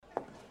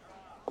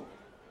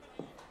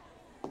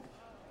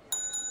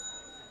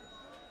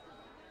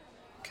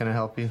Can I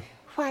help you?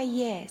 Why,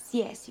 yes,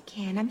 you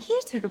can. I'm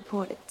here to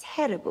report a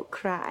terrible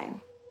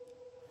crime.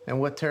 And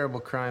what terrible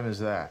crime is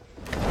that?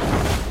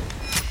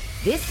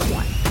 This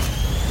one.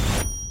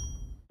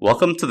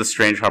 Welcome to the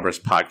Strange Harbors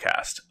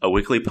Podcast, a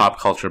weekly pop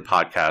culture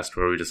podcast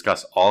where we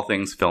discuss all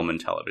things film and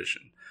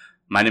television.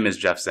 My name is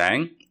Jeff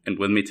Zhang, and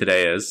with me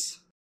today is...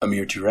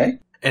 Amir Toure.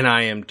 And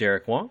I am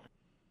Derek Wong.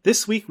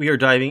 This week we are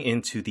diving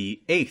into the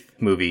 8th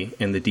movie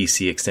in the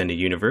DC Extended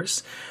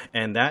Universe,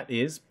 and that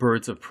is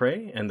Birds of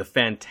Prey and the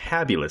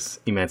Fantabulous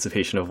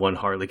Emancipation of One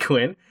Harley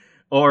Quinn,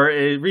 or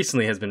it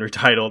recently has been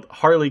retitled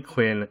Harley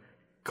Quinn,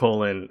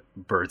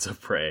 Birds of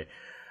Prey.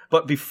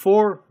 But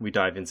before we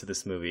dive into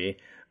this movie,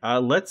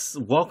 let's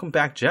welcome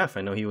back Jeff.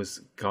 I know he was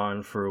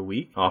gone for a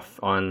week, off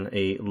on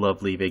a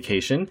lovely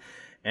vacation,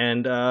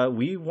 and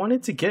we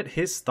wanted to get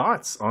his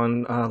thoughts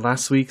on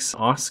last week's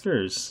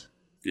Oscars.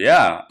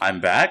 Yeah,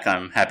 I'm back.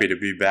 I'm happy to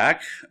be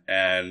back.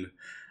 And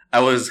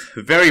I was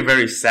very,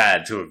 very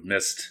sad to have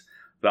missed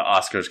the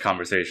Oscars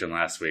conversation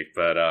last week.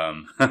 But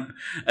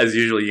as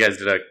usual, you guys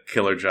did a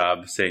killer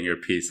job saying your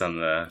piece on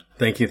the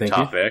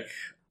topic.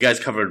 You guys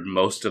covered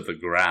most of the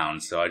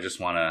ground. So I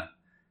just want to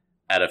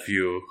add a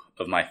few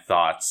of my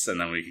thoughts, and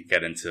then we can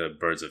get into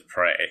Birds of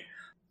Prey.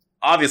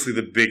 Obviously,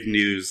 the big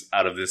news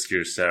out of this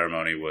year's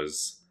ceremony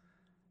was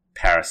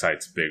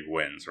Parasite's big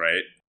wins,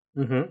 right?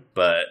 Mm-hmm.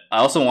 But I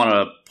also want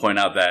to point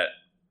out that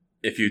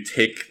if you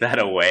take that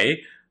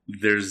away,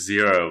 there's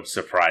zero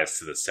surprise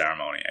to the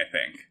ceremony, I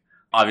think.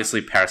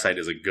 Obviously, Parasite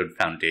is a good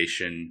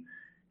foundation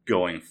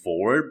going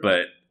forward,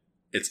 but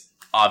it's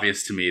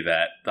obvious to me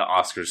that the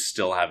Oscars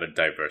still have a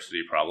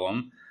diversity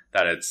problem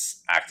that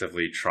it's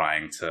actively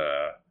trying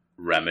to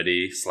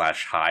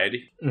remedy/hide.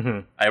 Mm-hmm.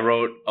 I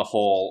wrote a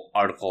whole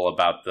article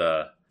about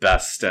the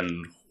best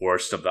and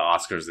worst of the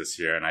Oscars this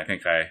year, and I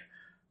think I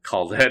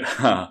called it...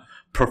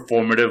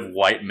 performative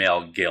white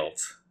male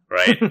guilt,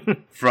 right?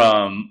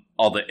 From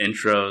all the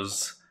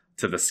intros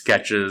to the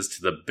sketches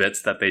to the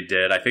bits that they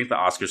did. I think the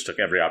Oscars took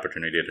every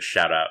opportunity to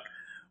shout out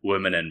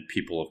women and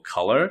people of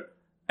color.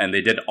 And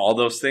they did all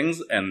those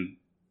things and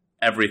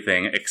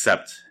everything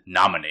except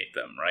nominate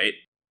them, right?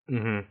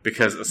 Mm-hmm.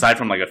 Because aside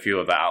from like a few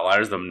of the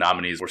outliers, the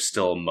nominees were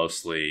still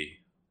mostly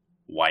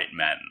white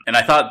men. And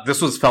I thought this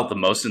was felt the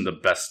most in the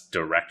best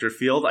director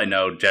field. I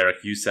know,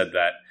 Derek, you said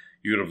that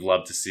you would have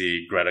loved to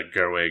see Greta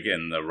Gerwig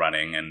in the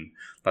running, and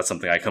that's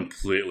something I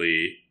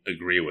completely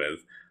agree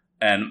with.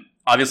 And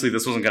obviously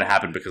this wasn't going to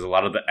happen because a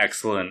lot of the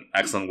excellent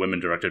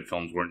women-directed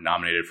films weren't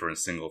nominated for a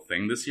single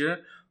thing this year.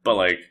 But,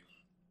 like,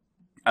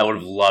 I would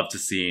have loved to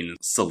see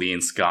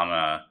Celine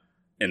Sciamma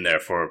in there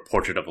for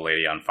Portrait of a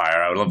Lady on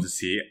Fire. I would love to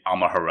see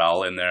Alma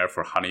Har'el in there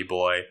for Honey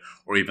Boy,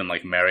 or even,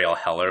 like, Marielle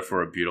Heller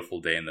for A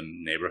Beautiful Day in the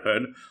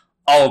Neighborhood.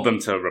 All of them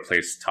to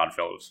replace Todd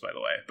Phillips, by the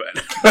way. But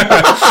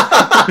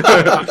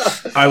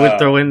I would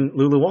throw in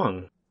Lulu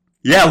Wang.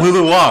 Yeah,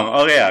 Lulu Wang.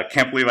 Oh, yeah.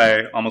 Can't believe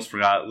I almost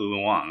forgot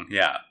Lulu Wang.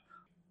 Yeah.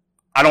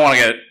 I don't want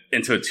to get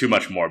into it too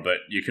much more, but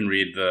you can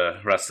read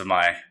the rest of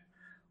my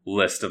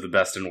list of the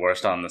best and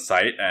worst on the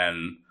site.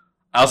 And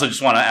I also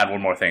just want to add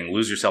one more thing.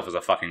 Lose Yourself is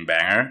a fucking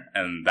banger,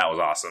 and that was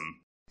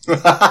awesome.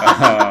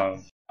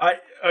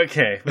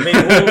 Okay,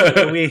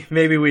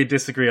 maybe we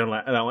disagree on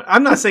that one.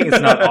 I'm not saying it's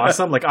not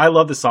awesome. Like, I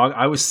love the song.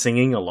 I was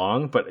singing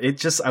along, but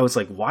I was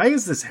like, why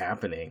is this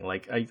happening?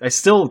 Like, I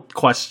still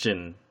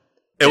question.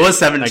 It was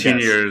 17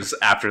 years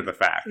after the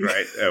fact,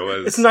 right?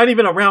 It's not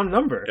even a round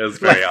number. It was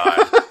very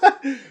odd.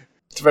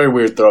 It's a very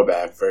weird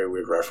throwback, very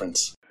weird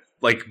reference.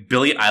 Like,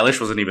 Billie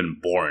Eilish wasn't even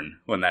born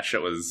when that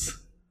shit was...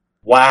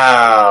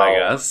 Wow. I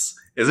guess.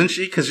 Isn't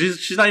she? Because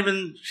she's not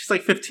even... She's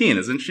like 15,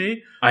 isn't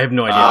she? I have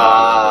no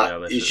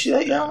idea. Is she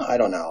that young? I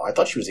don't know. I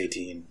thought she was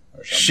 18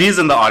 or something. She's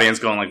in the audience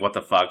going like, what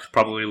the fuck?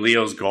 Probably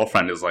Leo's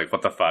girlfriend is like,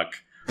 what the fuck?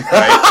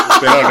 Right?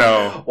 They don't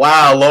know.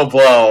 Wow, low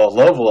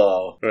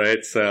blow.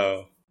 Right,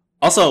 so...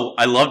 Also,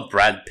 I loved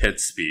Brad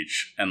Pitt's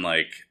speech and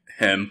like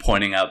him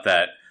pointing out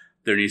that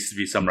there needs to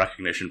be some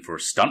recognition for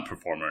stunt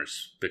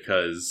performers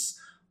because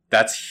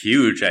that's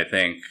huge, I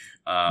think.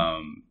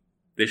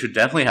 They should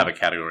definitely have a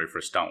category for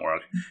stunt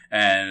work.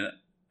 And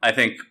I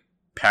think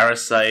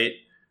Parasite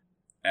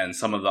and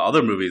some of the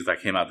other movies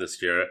that came out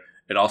this year,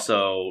 it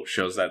also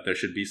shows that there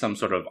should be some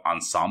sort of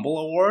ensemble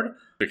award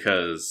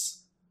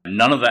because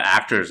none of the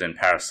actors in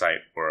Parasite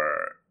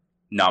were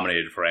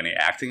nominated for any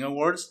acting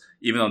awards,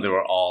 even though they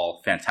were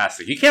all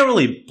fantastic. You can't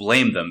really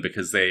blame them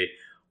because they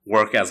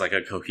work as like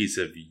a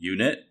cohesive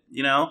unit,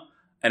 you know?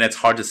 And it's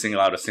hard to single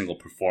out a single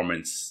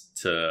performance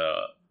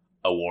to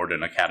award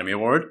an Academy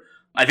Award.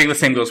 I think the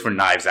same goes for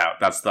Knives Out.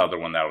 That's the other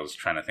one that I was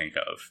trying to think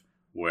of,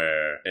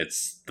 where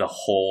it's the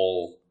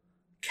whole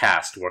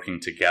cast working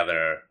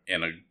together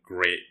in a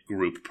great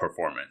group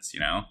performance,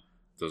 you know?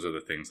 Those are the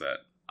things that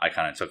I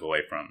kind of took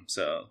away from,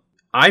 so...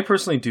 I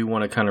personally do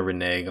want to kind of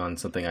renege on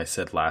something I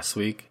said last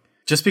week,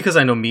 just because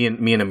I know me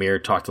and Amir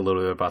talked a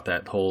little bit about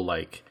that whole,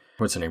 like,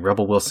 what's her name,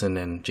 Rebel Wilson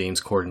and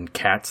James Corden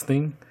Cats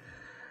thing.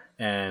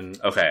 And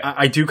okay.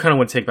 I do kind of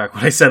want to take back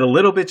what I said a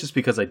little bit, just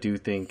because I do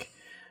think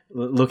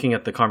looking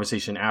at the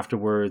conversation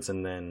afterwards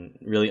and then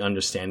really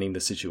understanding the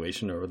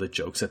situation or the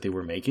jokes that they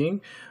were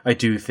making, I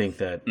do think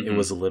that it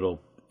was a little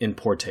in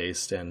poor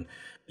taste. And,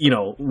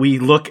 we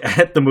look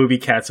at the movie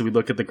Cats and we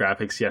look at the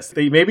graphics. Yes,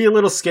 they may be a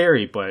little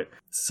scary, but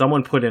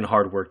someone put in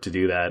hard work to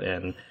do that.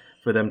 And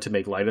for them to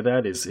make light of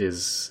that is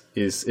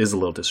a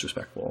little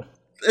disrespectful.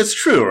 It's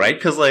true, right?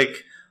 Because,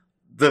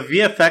 the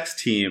VFX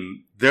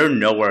team, they're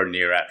nowhere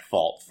near at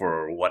fault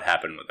for what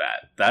happened with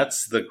that.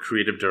 That's the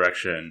creative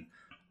direction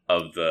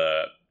of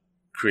the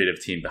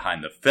creative team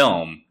behind the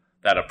film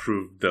that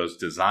approved those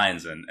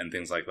designs and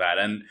things like that.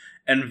 And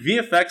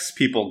VFX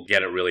people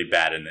get it really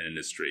bad in the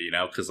industry,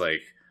 because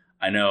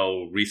I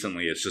know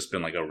recently it's just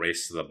been a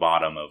race to the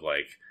bottom of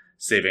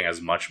saving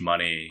as much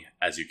money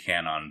as you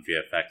can on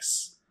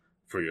VFX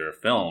for your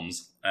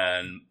films.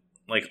 And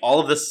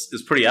all of this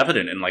is pretty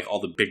evident in all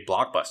the big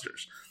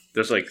blockbusters.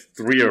 There's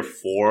 3 or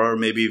 4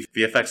 maybe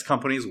VFX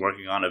companies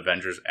working on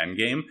Avengers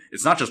Endgame.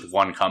 It's not just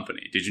one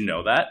company. Did you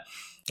know that?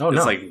 Oh,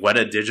 no. It's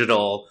Weta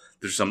Digital.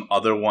 There's some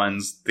other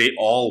ones. They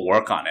all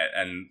work on it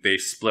and they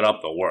split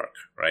up the work,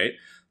 right?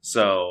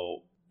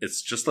 So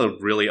it's just a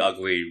really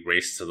ugly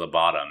race to the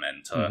bottom,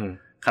 and to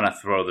kind of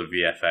throw the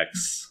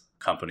VFX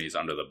companies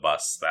under the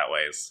bus that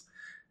way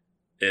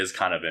is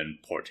kind of in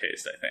poor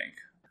taste, I think.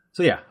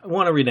 So yeah, I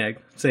want to renege,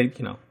 say,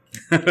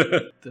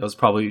 that was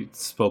probably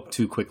spoke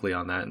too quickly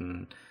on that,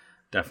 and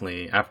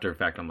definitely after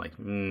effect, I'm like,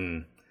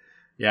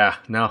 yeah,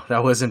 no,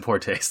 that was in poor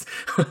taste.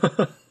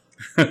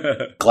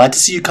 Glad to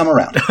see you come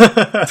around.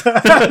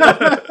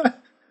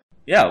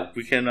 Yeah,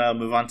 we can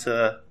move on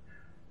to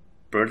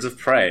Birds of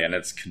Prey and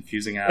its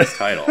confusing ass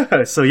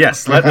title. So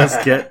yes, let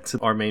us get to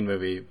our main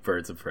movie,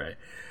 Birds of Prey.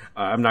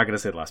 I'm not going to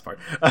say the last part,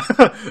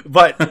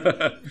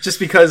 but just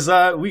because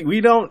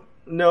we don't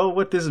know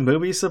what this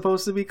movie's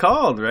supposed to be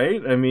called,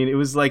 right? I mean, it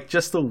was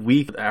just a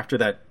week after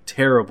that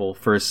terrible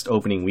first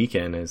opening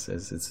weekend, as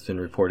it's been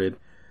reported.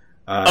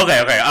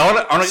 Okay.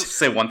 I want to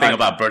say one thing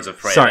about Birds of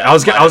Prey. Sorry, I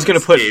was going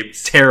to put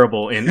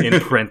terrible in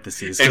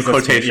parentheses. In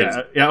quotations.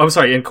 Yeah, I'm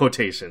sorry, in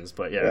quotations,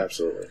 but yeah.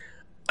 Absolutely.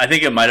 I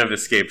think it might have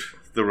escaped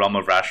the realm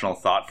of rational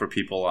thought for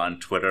people on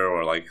Twitter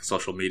or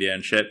social media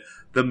and shit.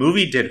 The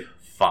movie did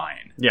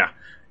fine. Yeah.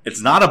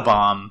 It's not a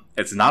bomb.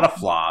 It's not a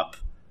flop.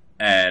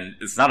 And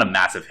it's not a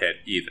massive hit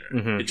either.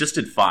 It just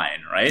did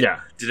fine, right? Yeah.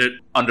 Did it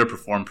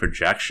underperform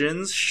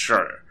projections?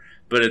 Sure.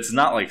 But it's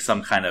not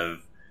some kind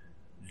of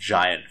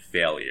giant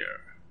failure.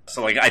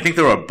 So I think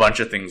there were a bunch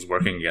of things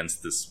working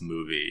against this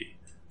movie.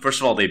 First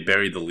of all, they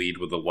buried the lead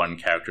with the one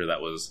character that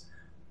was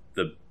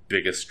the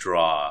biggest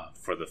draw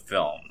for the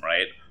film,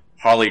 right?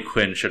 Harley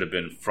Quinn should have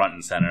been front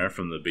and center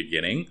from the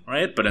beginning,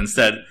 right? But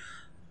instead,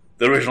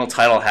 the original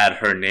title had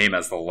her name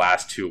as the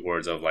last 2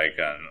 words of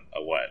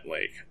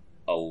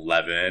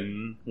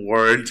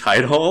 11-word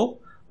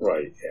title.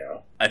 Right, yeah.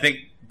 I think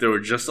there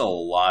were just a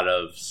lot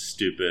of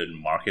stupid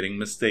marketing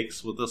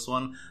mistakes with this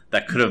one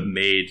that could have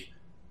made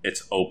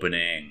its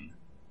opening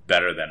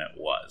better than it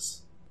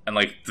was. And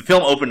the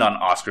film opened on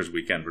Oscars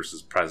weekend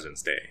versus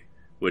President's Day,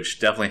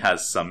 which definitely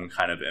has some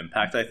kind of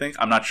impact, I think.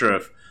 I'm not sure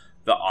if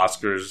the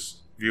Oscars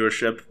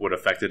viewership would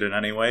affect it in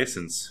any way,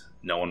 since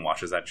no one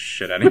watches that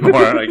shit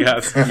anymore, I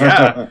guess.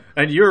 Yeah.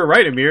 And you were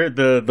right, Amir.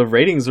 The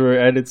ratings were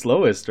at its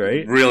lowest,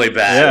 right? Really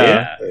bad,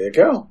 yeah. There you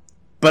go.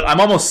 But I'm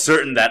almost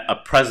certain that a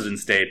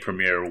President's Day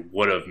premiere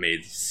would have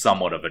made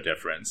somewhat of a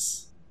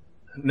difference.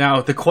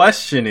 Now, the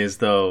question is,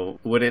 though,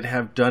 would it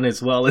have done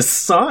as well as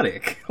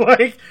Sonic?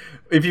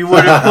 If you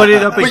would have put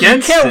it up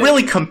against you can't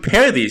really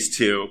compare these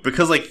two,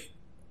 because, a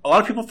lot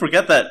of people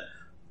forget that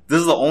this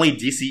is the only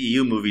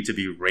DCEU movie to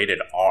be rated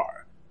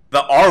R.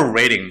 The R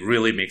rating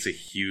really makes a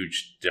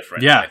huge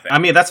difference, Yeah, I think. I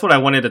mean, that's what I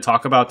wanted to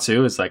talk about,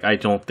 too, is, I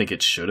don't think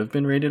it should have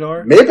been rated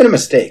R. May have been a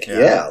mistake,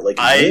 yeah. It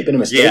may have been a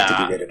mistake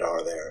to be rated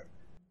R there.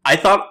 I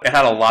thought it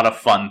had a lot of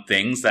fun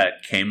things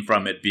that came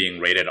from it being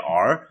rated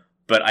R,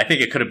 but I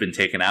think it could have been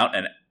taken out,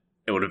 and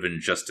it would have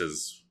been just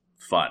as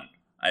fun,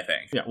 I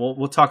think. Yeah,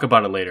 we'll talk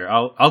about it later.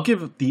 I'll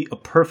give a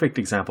perfect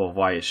example of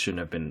why it shouldn't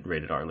have been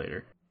rated R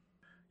later.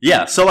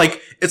 Yeah, so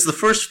it's the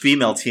first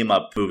female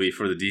team-up movie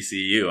for the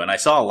DCU, and I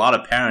saw a lot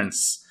of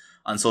parents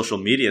on social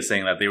media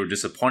saying that they were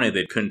disappointed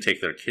they couldn't take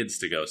their kids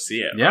to go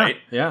see it, right?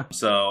 Yeah.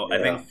 So I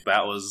think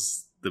that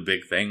was the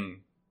big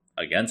thing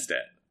against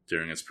it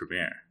during its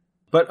premiere.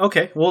 But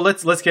okay, well,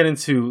 let's get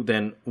into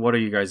then, what are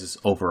you guys'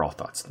 overall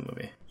thoughts of the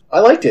movie? I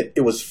liked it.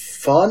 It was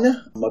fun,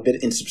 a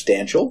bit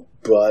insubstantial,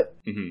 but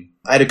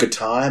I had a good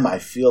time. I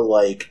feel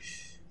like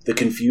the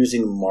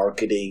confusing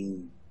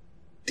marketing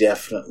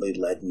definitely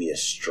led me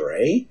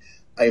astray.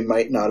 I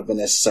might not have been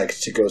as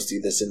psyched to go see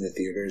this in the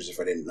theaters if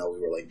I didn't know we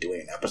were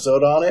doing an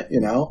episode on it,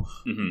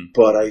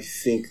 But I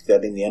think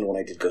that in the end, when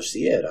I did go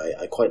see it,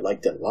 I quite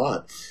liked it a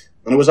lot.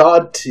 And it was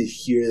odd to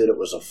hear that it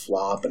was a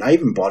flop, and I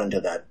even bought into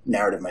that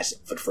narrative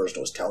myself at first. I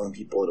was telling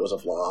people it was a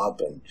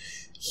flop, and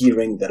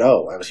hearing that,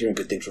 I was hearing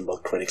good things from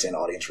both critics and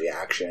audience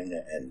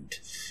reaction, and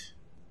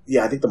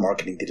yeah, I think the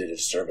marketing did it a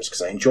disservice,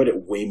 because I enjoyed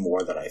it way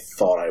more than I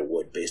thought I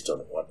would based on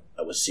what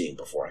I was seeing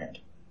beforehand.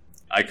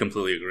 I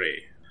completely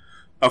agree.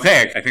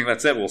 Okay, I think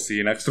that's it. We'll see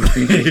you next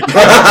week.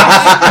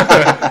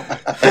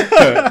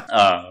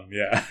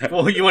 Yeah.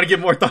 Well, you want to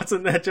give more thoughts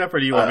on that, Jeff, or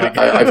do you want me to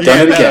I've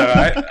done it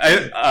again.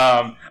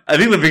 I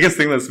think the biggest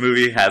thing this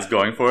movie has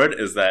going for it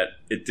is that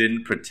it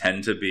didn't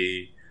pretend to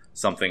be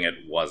something it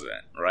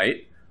wasn't,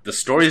 right? The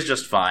story's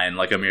just fine.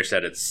 Like Amir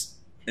said, it's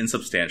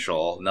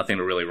insubstantial, nothing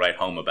to really write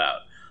home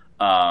about.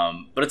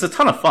 But it's a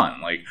ton of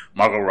fun. Like,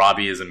 Margot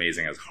Robbie is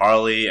amazing as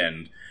Harley,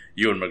 and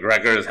Ewan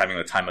McGregor is having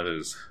the time of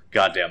his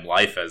goddamn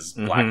life as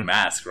Black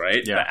Mask,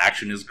 right? Yeah. The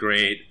action is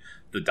great.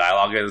 The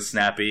dialogue is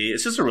snappy.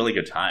 It's just a really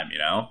good time, you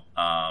know?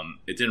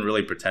 It didn't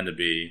really pretend to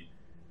be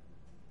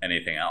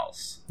anything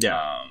else.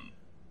 Yeah.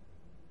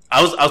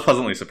 I was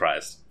pleasantly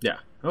surprised. Yeah.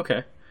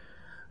 Okay.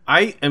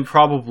 I am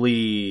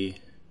probably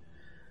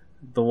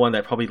the one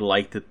that probably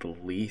liked it the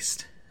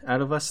least out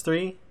of us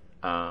three.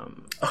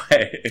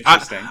 Okay,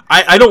 interesting.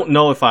 I don't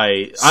know if I'm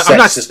not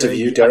Sexist of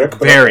you, Derek.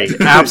 Very,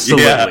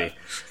 absolutely,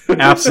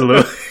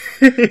 absolutely.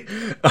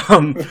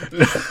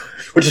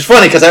 Which is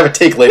funny because I have a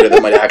take later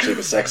that might actually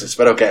be sexist.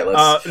 But okay,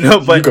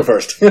 you go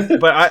first.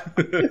 But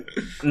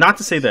not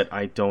to say that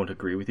I don't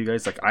agree with you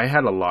guys. Like, I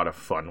had a lot of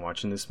fun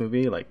watching this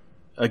movie. Like,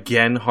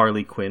 again,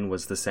 Harley Quinn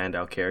was the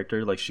standout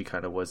character, like she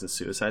kind of was in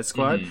Suicide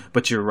Squad.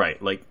 But you're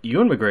right. Like,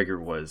 Ewan McGregor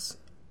was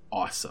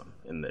awesome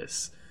in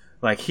this.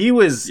 Like, he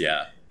was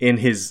in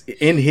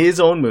his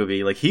own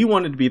movie. Like, he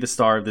wanted to be the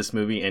star of this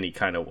movie, and he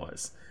kind of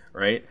was,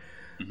 right?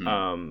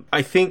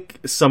 I think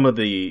some of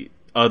the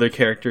other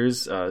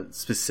characters,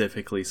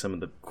 specifically some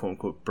of the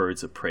quote-unquote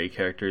Birds of Prey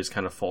characters,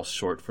 kind of fall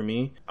short for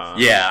me.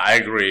 I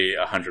agree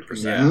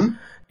 100%. Yeah.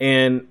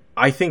 And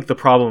I think the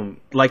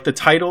problem, like, the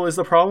title is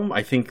the problem.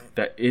 I think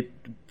that it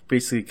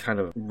basically kind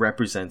of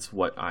represents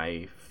what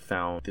I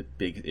found the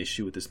big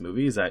issue with this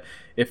movie, is that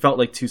it felt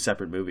like two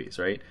separate movies,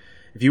 right?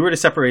 If you were to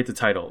separate the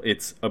title,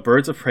 it's a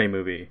Birds of Prey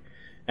movie,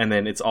 and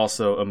then it's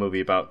also a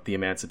movie about the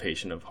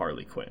emancipation of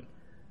Harley Quinn.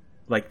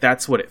 Like,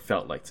 that's what it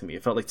felt like to me.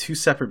 It felt like two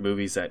separate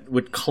movies that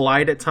would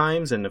collide at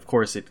times, and of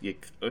course it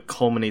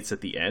culminates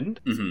at the end,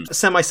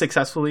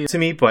 semi-successfully to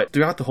me. But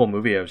throughout the whole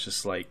movie, I was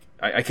just like,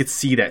 I could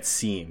see that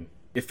seam.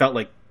 It felt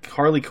like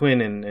Harley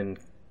Quinn and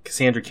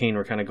Cassandra Cain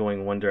were kind of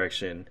going in one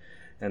direction,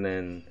 and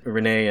then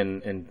Renee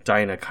and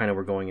Dinah kind of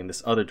were going in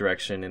this other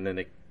direction, and then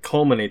it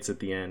culminates at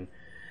the end.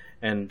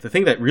 And the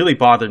thing that really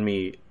bothered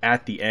me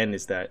at the end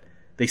is that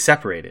they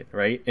separated,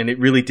 right? And it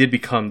really did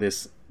become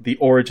the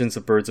origins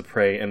of Birds of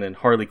Prey, and then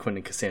Harley Quinn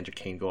and Cassandra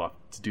Cain go off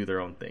to do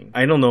their own thing.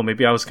 I don't know,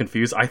 maybe I was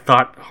confused. I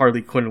thought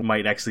Harley Quinn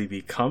might actually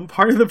become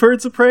part of the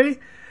Birds of Prey,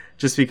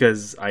 just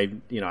because I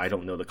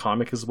don't know the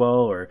comic as well,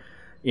 or,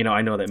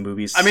 I know that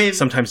movies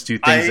sometimes do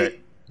things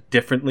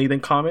differently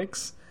than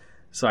comics.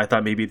 So I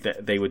thought maybe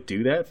that they would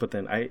do that, but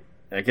then I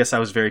guess I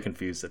was very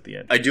confused at the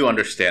end. I do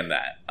understand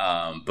that,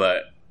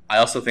 but I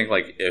also think,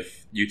 like,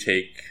 if you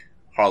take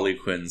Harley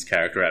Quinn's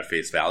character at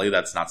face value,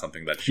 that's not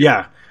something that she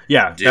that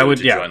would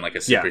join like a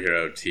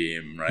superhero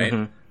team,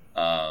 right?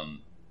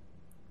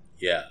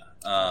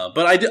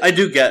 But I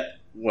do get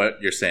what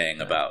you're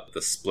saying about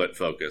the split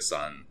focus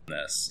on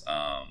this.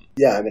 I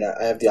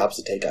have the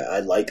opposite take. I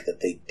like that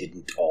they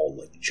didn't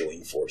all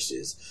join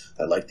forces.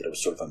 I like that it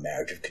was sort of a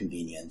marriage of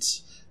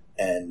convenience,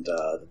 and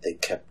that they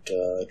kept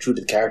true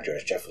to the character,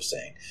 as Jeff was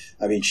saying.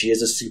 I mean, she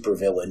is a super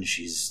villain.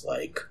 She's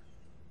like,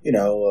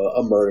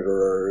 a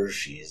murderer.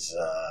 She's,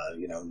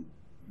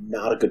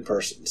 not a good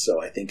person.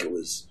 So I think it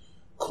was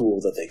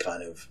cool that they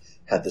kind of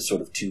had the sort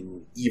of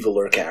two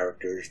eviler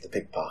characters, the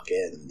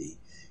pickpocket and the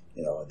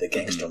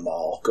gangster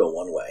mall, go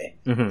one way,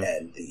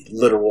 and the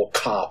literal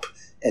cop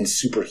and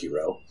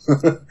superhero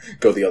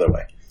go the other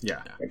way.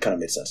 Yeah. It kind of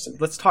made sense to me.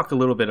 Let's talk a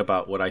little bit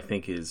about what I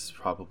think is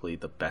probably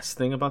the best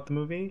thing about the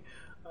movie.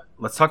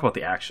 Let's talk about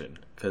the action,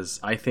 because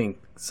I think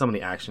some of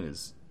the action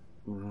is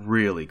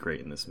really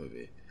great in this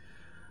movie.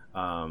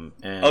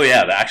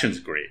 The action's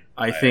great.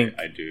 I think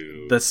I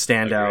do the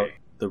standout, agree.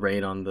 The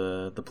raid on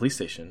the police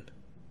station.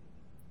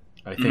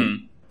 I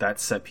think that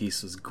set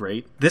piece was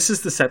great. This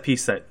is the set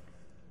piece that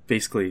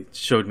basically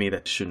showed me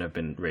that it shouldn't have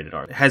been rated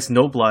R. It has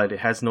no blood. It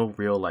has no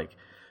real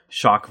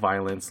shock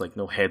violence.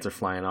 No heads are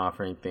flying off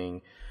or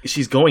anything.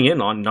 She's going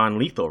in on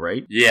non-lethal,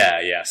 right?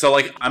 Yeah. So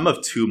I'm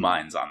of two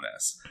minds on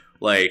this.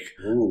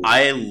 Ooh.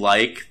 I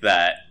like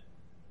that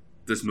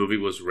this movie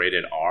was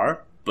rated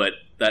R, but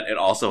that it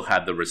also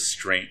had the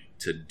restraint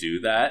to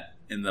do that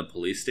in the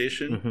police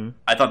station.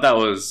 I thought that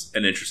was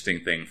an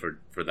interesting thing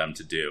for them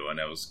to do, and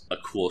it was a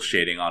cool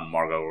shading on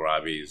Margot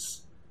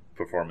Robbie's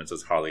performance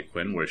as Harley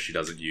Quinn, where she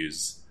doesn't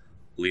use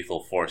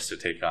lethal force to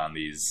take on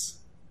these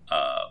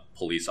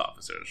police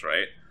officers,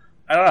 right?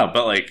 I don't know,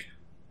 but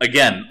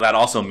again, that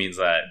also means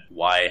that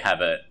why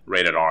have it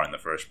rated R in the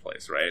first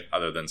place, right?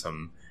 Other than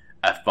some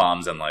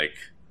F-bombs and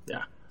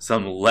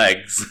some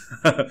legs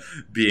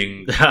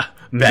being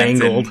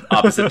mangled in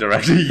opposite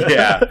direction.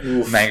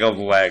 Mangled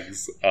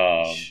legs.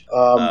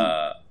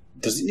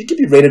 Does it need to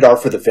be rated R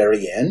for the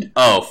very end?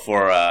 Oh,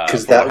 for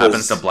what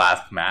happens to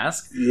Black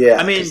Mask? Yeah.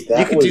 I mean,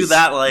 you could do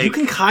that, you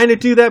can kind of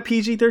do that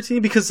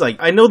PG-13, because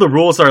I know the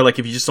rules are if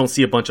you just don't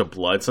see a bunch of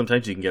blood,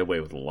 sometimes you can get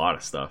away with a lot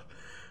of stuff.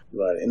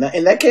 But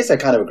in that case, I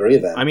kind of agree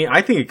then. I mean,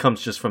 I think it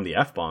comes just from the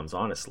F-bombs,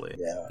 honestly.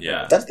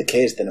 Yeah. If that's the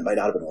case, then it might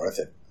not have been worth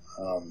it.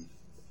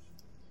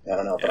 I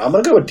don't know, but I'm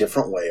going to go a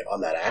different way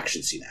on that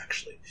action scene,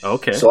 actually.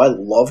 Okay. So I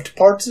loved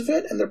parts of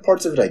it, and there are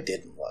parts of it I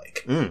didn't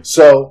like.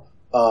 So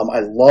I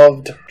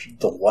loved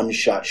the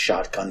one-shot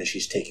shotgun as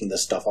she's taking the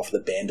stuff off the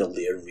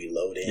bandolier and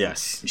reloading.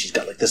 Yes. And she's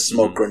got like the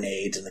smoke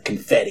grenades and the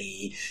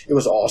confetti. It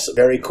was awesome.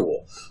 Very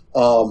cool.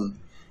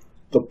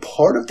 The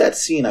part of that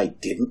scene I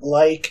didn't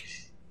like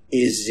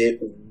is it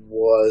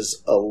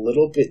was a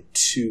little bit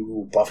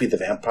too Buffy the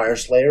Vampire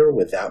Slayer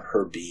without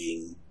her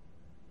being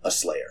a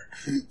Slayer.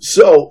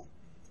 So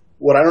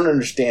what I don't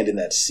understand in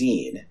that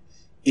scene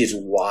is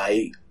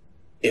why,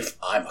 if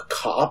I'm a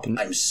cop,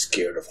 I'm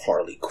scared of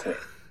Harley Quinn.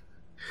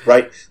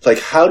 Right? Like,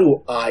 how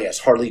do I, as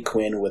Harley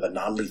Quinn with a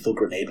non-lethal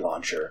grenade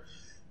launcher,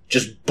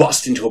 just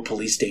bust into a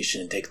police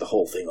station and take the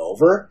whole thing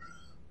over?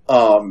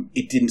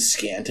 It didn't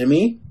scan to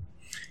me.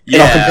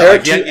 Yeah, and I'll compare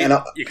it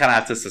to, you kind of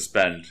have to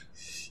suspend.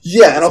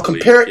 Yeah, and I'll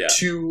compare it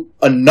to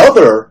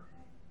another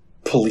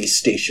police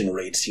station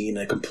raid scene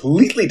in a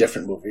completely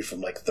different movie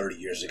from like 30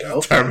 years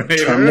ago.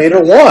 Terminator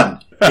 1.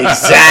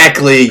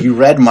 Exactly. You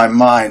read my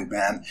mind,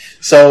 man.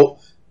 So,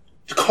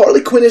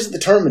 Harley Quinn is the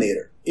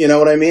Terminator. You know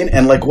what I mean?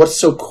 And like, what's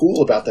so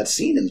cool about that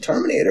scene in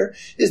Terminator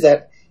is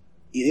that,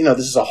 you know,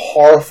 this is a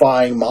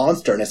horrifying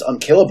monster and it's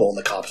unkillable and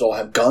the cops all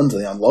have guns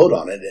and they unload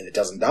on it and it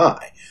doesn't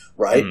die.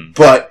 Right?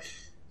 But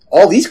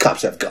all these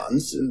cops have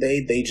guns and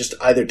they just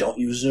either don't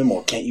use them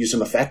or can't use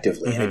them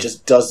effectively. And it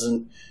just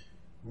doesn't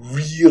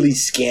really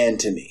scan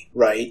to me,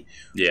 right?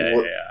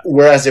 Yeah.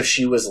 Whereas if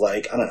she was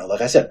like, I don't know,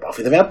 like I said,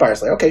 Buffy the Vampire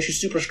Slayer, okay, she's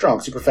super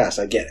strong, super fast,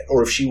 I get it.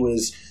 Or if she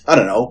was, I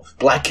don't know,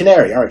 Black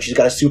Canary, all right, she's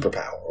got a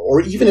superpower.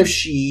 Or even if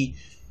she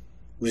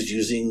was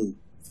using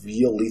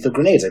real lethal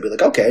grenades, I'd be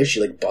like, okay, she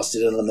like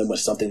busted in on them with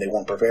something they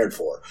weren't prepared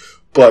for.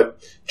 But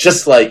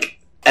just like,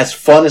 as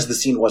fun as the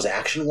scene was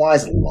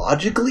action-wise,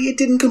 logically it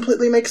didn't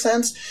completely make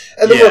sense.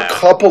 And there were a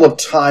couple of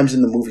times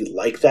in the movie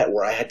like that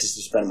where I had to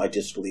suspend my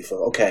disbelief of,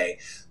 okay,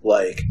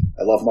 like,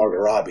 I love Margot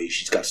Robbie,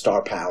 she's got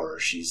star power,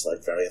 she's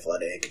like very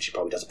athletic, and she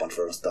probably does a bunch of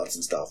her own stunts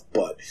and stuff,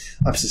 but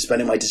I'm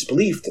suspending my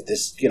disbelief that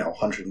this,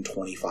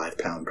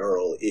 125-pound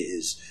girl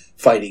is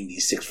fighting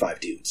these 6'5"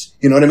 dudes.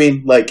 You know what I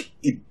mean? Like,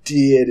 it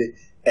did,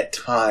 at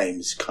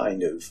times,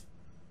 kind of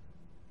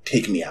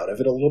take me out of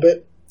it a little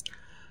bit.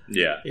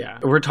 Yeah.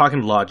 We're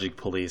talking logic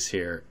police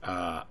here.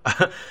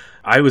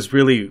 I was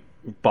really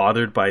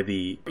bothered by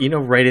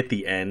right at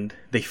the end,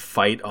 they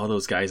fight all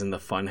those guys in the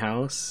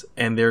funhouse,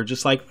 and they're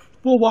just like,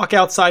 we'll walk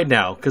outside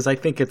now, because I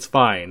think it's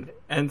fine.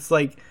 And it's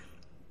like,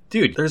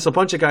 dude, there's a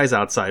bunch of guys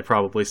outside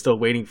probably still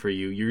waiting for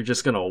you. You're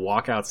just going to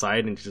walk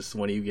outside and just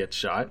one of you gets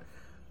shot?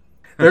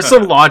 There's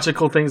some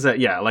logical things that,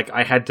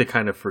 I had to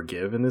kind of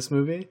forgive in this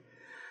movie.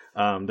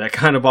 That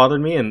kind of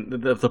bothered me, and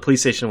the police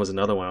station was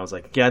another one. I was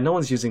like, no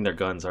one's using their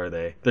guns, are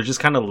they? They're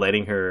just kind of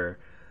letting her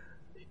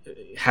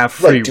have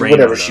free do reign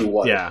whatever on them. she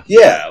wants.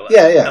 Yeah.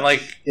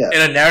 And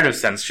in a narrative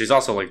sense, she's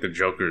also like the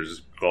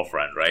Joker's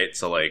girlfriend, right?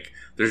 So like,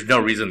 there's no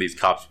reason these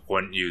cops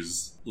wouldn't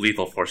use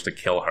lethal force to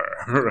kill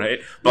her, right?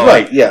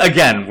 But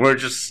again, we're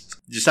just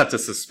have to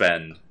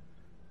suspend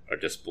our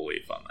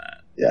disbelief on that.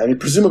 Yeah, I mean,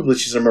 presumably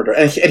she's a murderer.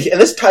 And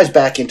this ties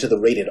back into the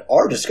rated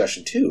R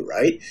discussion, too,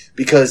 right?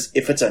 Because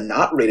if it's a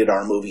not rated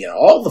R movie and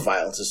all the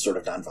violence is sort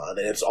of nonviolent,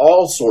 and it's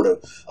all sort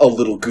of a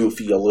little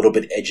goofy, a little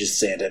bit edges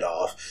sanded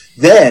off,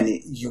 then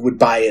you would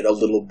buy it a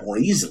little more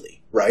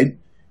easily, right?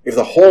 If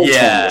the whole thing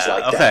was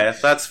like that. Okay,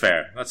 that's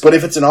fair. But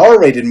if it's an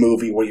R-rated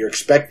movie where you're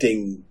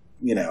expecting,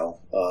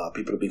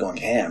 people to be going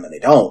ham and they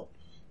don't,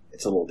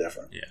 it's a little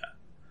different. Yeah.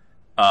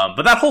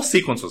 But that whole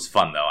sequence was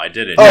fun, though. I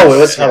did it. Oh, it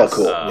was hella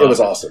cool. It was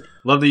awesome.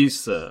 Love the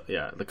use,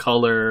 the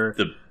color.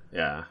 The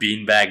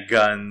beanbag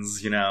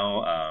guns,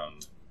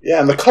 Yeah,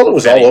 and the color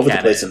was all over the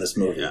place in this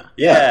movie.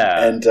 Yeah.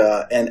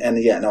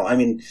 I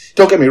mean,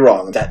 don't get me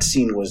wrong. That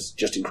scene was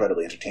just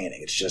incredibly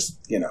entertaining. It's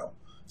just,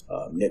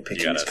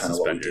 nitpicking is kind of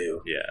what we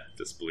do. Yeah,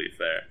 disbelief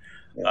there.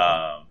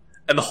 Yeah.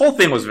 And the whole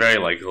thing was very,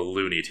 like,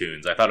 Looney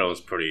Tunes. I thought it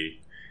was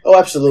pretty... Oh,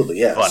 absolutely,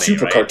 yeah. Funny,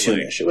 super right?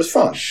 cartoonish. It was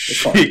fun.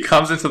 She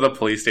comes into the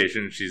police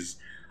station, she's...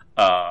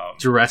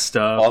 dressed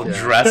up. All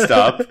dressed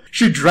up.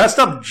 She dressed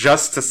up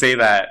just to say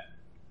that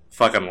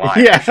fucking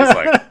line. Yeah. She's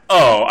like,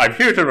 oh, I'm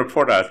here to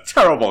report a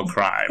terrible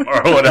crime,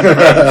 or whatever.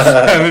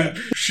 And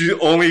she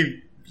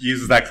only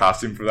uses that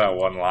costume for that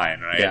one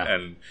line, right? Yeah.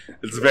 And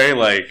it's very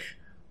like,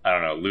 I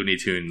don't know, Looney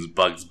Tunes,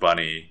 Bugs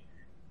Bunny,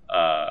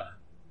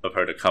 of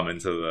her to come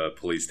into the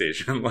police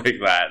station like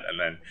that, and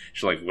then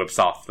she like whips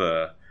off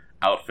the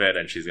outfit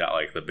and she's got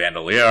like the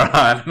bandolier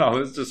on and all.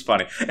 It's just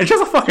funny, and she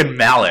has a fucking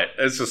mallet.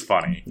 It's just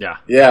funny. Yeah.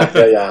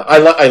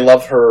 I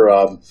love her.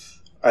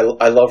 I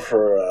love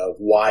her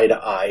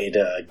wide-eyed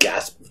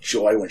gasp of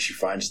joy when she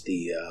finds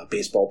the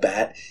baseball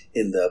bat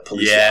in the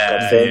police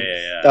lockup thing.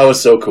 Yeah. That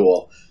was so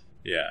cool.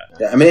 Yeah.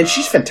 I mean, and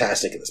she's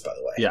fantastic in this, by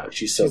the way. Yeah, like,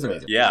 she's so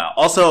good. Yeah.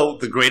 Also,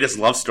 the greatest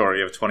love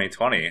story of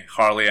 2020: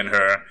 Harley and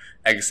her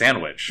egg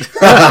sandwich.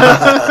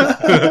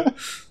 The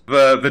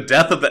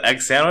death of the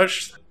egg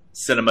sandwich.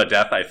 Cinema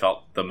death I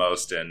felt the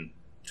most in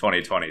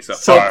 2020 so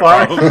far.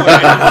 Probably.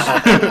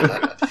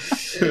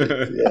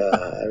 Yeah,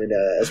 I mean,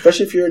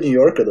 especially if you're a New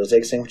Yorker, those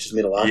egg sandwiches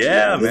mean a lot.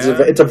 Yeah, to you. man.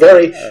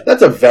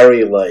 That's a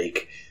very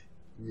like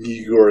New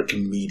York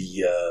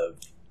media,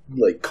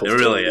 like cultural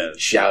really is.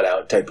 shout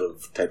out type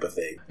of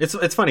thing.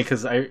 It's funny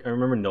because I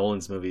remember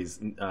Nolan's movies.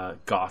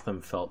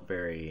 Gotham felt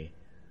very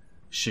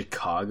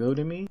Chicago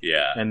to me.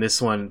 Yeah. And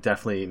this one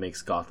definitely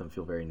makes Gotham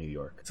feel very New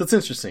York. So it's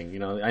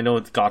interesting, I know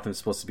Gotham's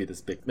supposed to be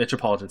this big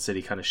metropolitan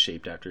city kind of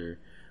shaped after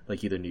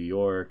like either New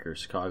York or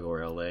Chicago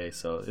or LA.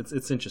 So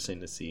it's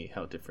interesting to see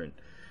how different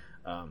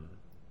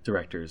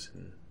directors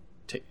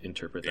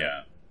interpret that.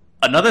 Yeah.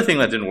 Another thing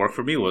that didn't work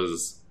for me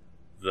was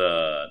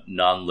the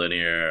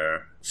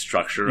non-linear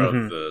structure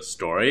of the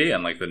story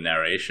and like the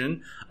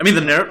narration. I mean,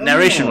 the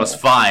narration was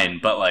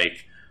fine, but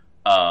like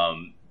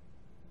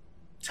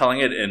telling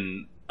it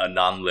in a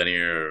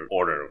non-linear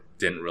order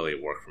didn't really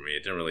work for me.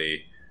 It didn't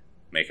really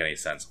make any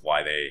sense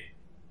why they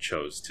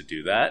chose to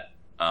do that.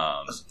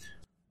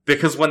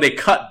 Because when they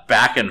cut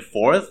back and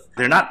forth,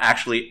 they're not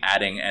actually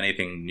adding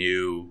anything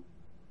new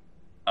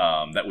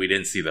that we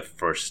didn't see the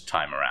first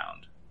time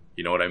around.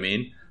 You know what I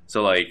mean?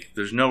 So like,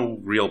 there's no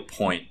real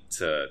point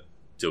to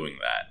doing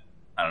that.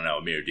 I don't know,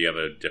 Amir, do you have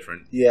a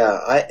different... Yeah,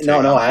 I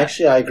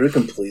agree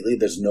completely.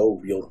 There's no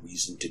real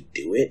reason to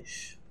do it.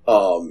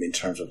 In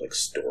terms of like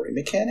story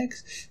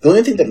mechanics, the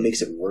only thing that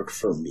makes it work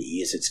for me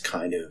is it's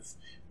kind of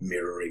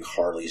mirroring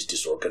Harley's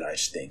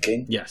disorganized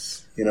thinking.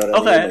 Yes, you know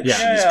what I mean.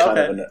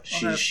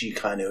 Like she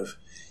kind of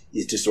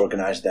is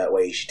disorganized that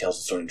way. She tells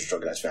the story in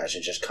disorganized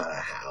fashion. Just kind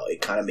of how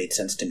it kind of made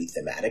sense to me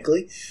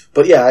thematically.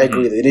 But yeah, I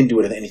agree. They didn't do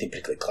it in anything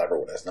particularly clever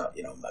with it. It's not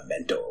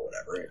Memento or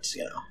whatever. It's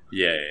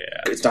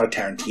it's not a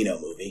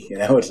Tarantino movie.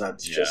 It's not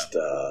just.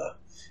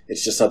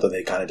 It's just something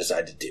they kind of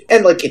decided to do.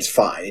 And, like, it's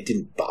fine. It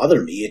didn't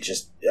bother me. It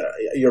just,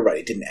 you're right,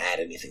 it didn't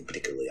add anything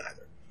particularly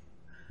either.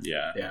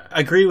 Yeah. Yeah. I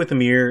agree with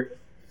Amir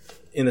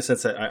in the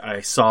sense that I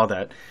saw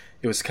that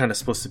it was kind of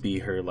supposed to be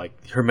her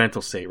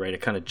mental state, right?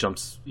 It kind of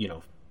jumps,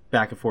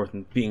 back and forth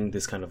and being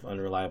this kind of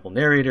unreliable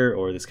narrator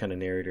or this kind of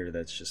narrator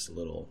that's just a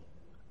little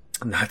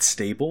not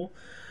stable.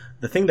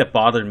 The thing that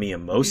bothered me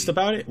most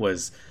about it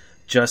was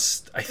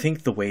just, I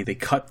think, the way they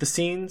cut the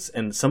scenes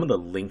and some of the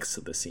links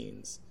of the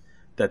scenes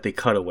that they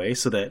cut away,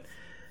 so that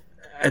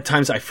at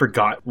times I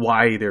forgot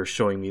why they're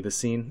showing me the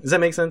scene. Does that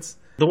make sense?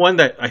 The one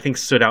that I think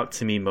stood out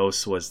to me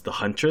most was the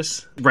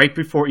Huntress. Right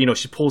before,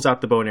 she pulls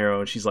out the bow and arrow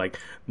and she's like,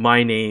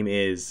 "My name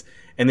is,"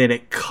 and then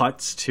it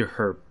cuts to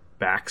her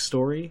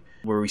backstory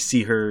where we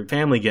see her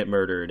family get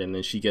murdered and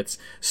then she gets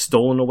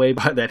stolen away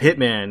by that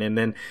hitman and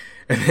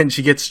then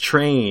she gets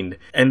trained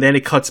and then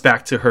it cuts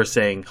back to her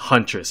saying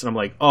Huntress and I'm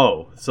like,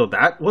 oh, so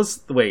that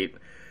was like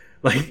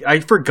I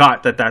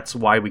forgot that that's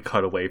why we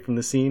cut away from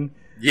the scene.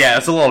 Yeah,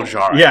 it's a little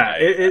jarring.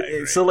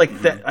 Yeah, so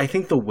like that, I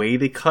think the way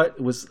they cut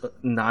was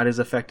not as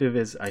effective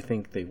as I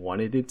think they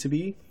wanted it to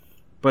be.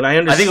 But I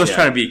understand. I think it was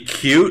trying to be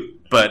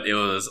cute, but it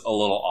was a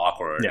little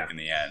awkward in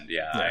the end.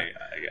 Yeah. I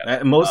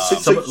get it.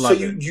 So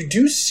you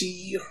do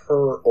see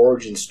her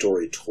origin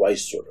story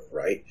twice, sort of,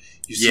 right?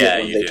 You see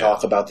it when they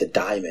talk about the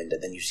diamond,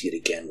 and then you see it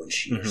again when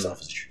she herself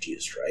is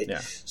introduced, right? Yeah.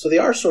 So they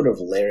are sort of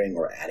layering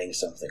or adding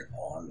something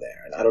on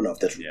there, and I don't know if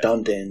that's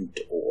redundant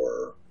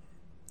or.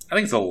 I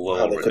think it's a little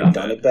how they redundant, could have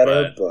done it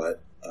better,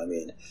 but I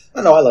mean, I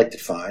don't know. I liked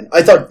it fine.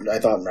 I thought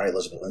Mary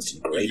Elizabeth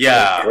Winstead great.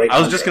 Yeah, great I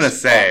was just gonna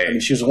say. I mean,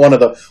 she was one of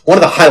the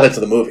highlights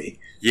of the movie.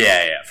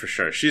 Yeah, for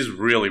sure. She's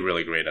really,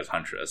 really great as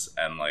Huntress,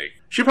 and like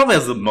she probably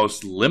has the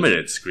most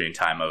limited screen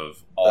time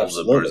of all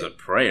the Birds of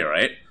Prey,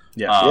 right?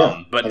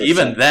 Yeah. But 100%.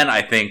 Even then,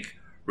 I think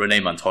Renee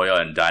Montoya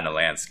and Dinah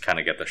Lance kind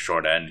of get the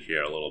short end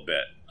here a little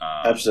bit.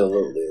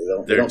 Absolutely,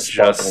 they don't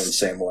sparkle in the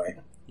same way.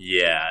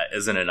 Yeah,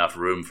 isn't enough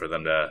room for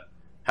them to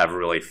have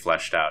really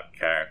fleshed out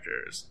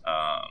characters.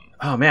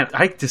 Oh man,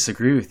 I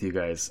disagree with you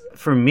guys.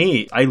 For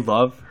me, I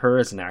love her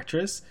as an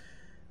actress,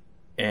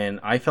 and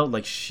I felt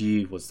like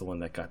she was the one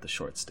that got the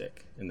short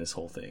stick in this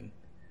whole thing.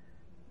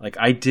 Like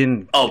I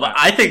didn't. Oh, but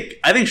I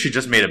think she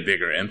just made a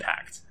bigger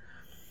impact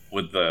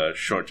with the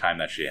short time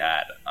that she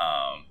had.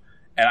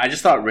 And I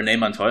just thought Renee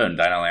Montoya and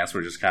Dinah Lance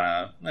were just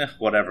kind of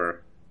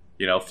whatever,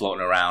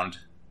 floating around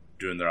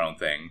doing their own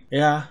thing.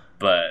 Yeah,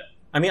 but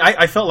I mean,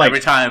 I felt like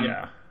every time.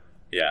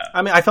 Yeah.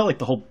 I mean, I felt like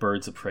the whole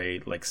Birds of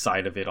Prey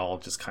side of it all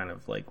just kind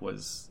of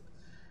was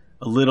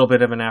a little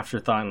bit of an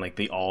afterthought, and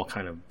they all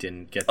kind of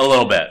didn't get a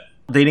little bit.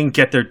 They didn't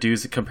get their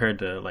dues compared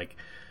to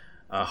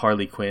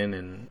Harley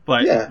Quinn,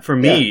 but for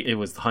me, it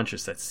was the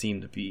Huntress that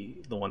seemed to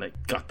be the one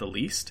that got the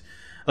least.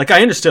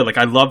 I understood,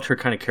 I loved her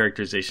kind of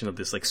characterization of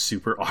this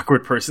super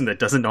awkward person that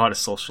doesn't know how to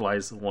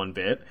socialize one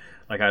bit.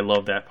 I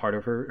love that part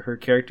of her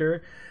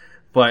character.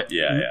 But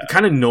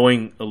kind of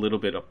knowing a little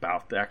bit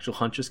about the actual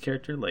Huntress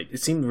character,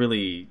 it seemed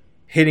really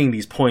hitting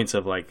these points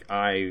of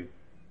I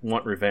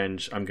want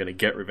revenge, I'm going to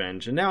get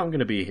revenge, and now I'm going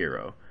to be a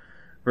hero.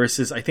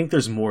 Versus, I think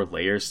there's more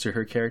layers to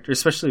her character,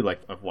 especially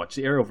I've watched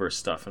the Arrowverse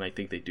stuff, and I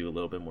think they do a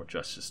little bit more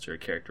justice to her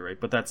character, right?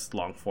 But that's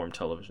long form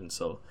television,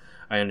 so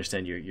I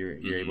understand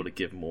you're able to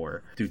give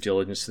more due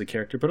diligence to the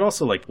character. But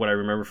also, what I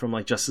remember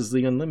from Justice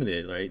League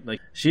Unlimited, right?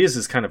 She is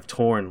this kind of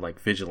torn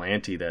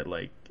vigilante that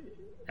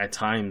at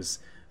times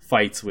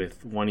fights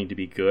with wanting to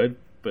be good,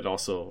 but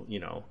also,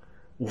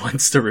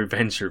 wants to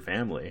revenge her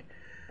family.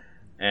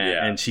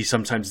 And she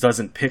sometimes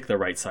doesn't pick the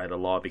right side of the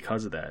law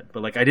because of that.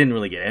 But, I didn't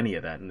really get any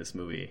of that in this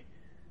movie.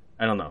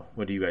 I don't know.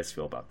 What do you guys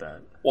feel about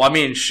that? Well, I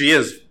mean, she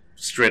is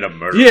straight up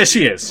murder. Yeah,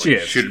 she is. She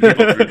is. Shooting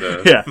people through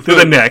the, through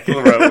the neck.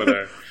 The road with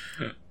her.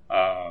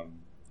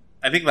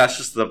 I think that's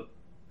just the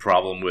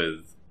problem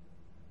with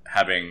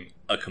having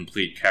a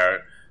complete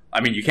character.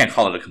 I mean, you can't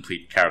call it a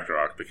complete character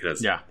arc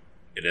because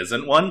it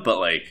isn't one,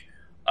 but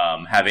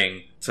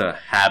having to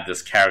have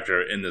this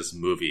character in this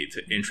movie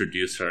to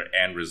introduce her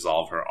and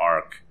resolve her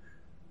arc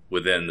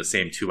within the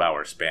same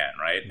 2-hour span,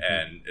 right? Mm-hmm.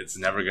 And it's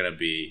never going to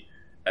be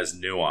as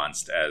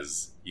nuanced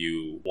as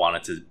you want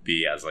it to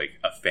be as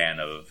a fan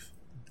of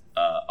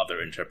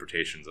other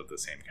interpretations of the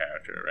same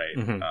character, right?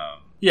 Mm-hmm.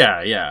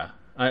 Yeah.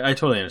 I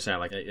totally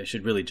understand. I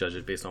should really judge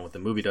it based on what the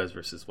movie does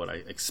versus what I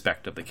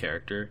expect of the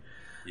character.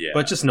 Yeah.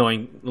 But just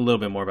knowing a little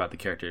bit more about the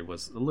character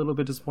was a little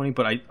bit disappointing.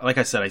 But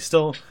I said, I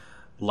still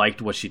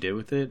liked what she did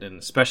with it, and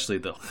especially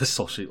the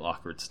socially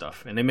awkward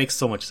stuff. And it makes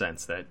so much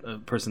sense that a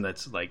person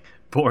that's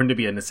born to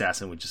be an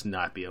assassin would just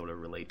not be able to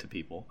relate to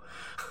people.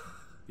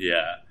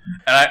 Yeah.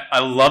 And I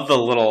love the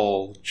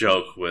little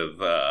joke with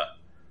the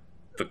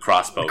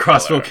crossbow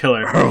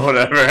killer or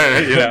whatever.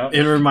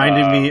 It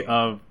reminded me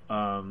of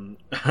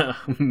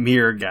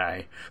Mirror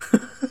Guy.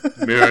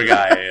 Mirror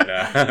Guy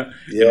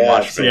in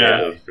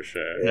Watchmen, for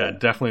sure. Yeah,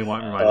 definitely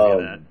reminded me of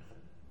that.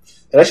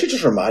 It actually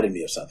just reminded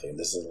me of something.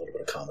 This is a little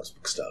bit of comics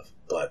book stuff.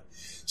 But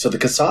so the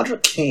Cassandra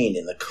Cain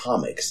in the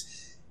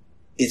comics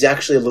is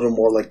actually a little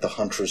more like the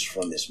Huntress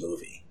from this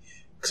movie.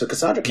 So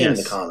Cassandra Cain in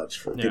the comics,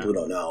 for people who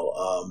don't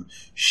know,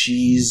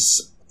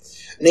 she's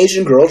an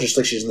Asian girl, just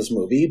like she's in this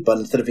movie, but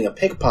instead of being a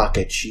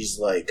pickpocket, she's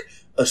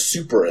a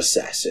super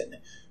assassin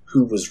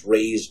who was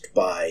raised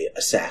by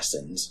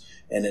assassins,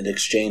 and in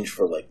exchange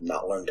for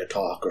not learning to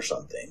talk or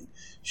something,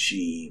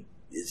 she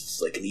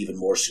is an even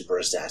more super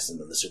assassin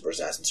than the super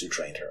assassins who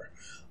trained her.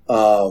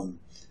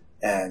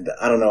 And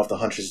I don't know if the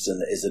Huntress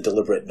is a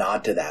deliberate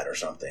nod to that or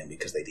something,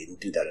 because they didn't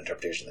do that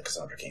interpretation of the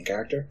Cassandra Cain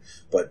character,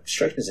 but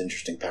strikes me as an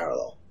interesting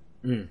parallel.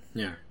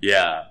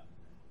 Yeah.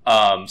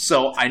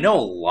 So I know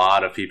a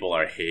lot of people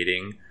are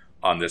hating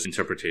on this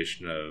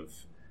interpretation of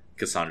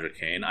Cassandra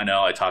Cain. I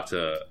know I talked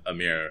to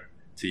Amir,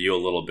 to you,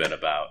 a little bit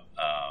about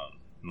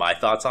my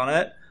thoughts on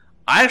it.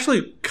 I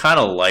actually kind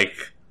of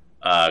like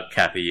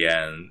Kathy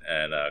Yan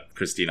and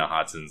Christina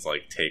Hodson's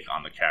take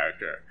on the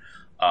character.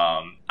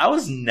 I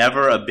was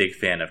never a big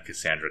fan of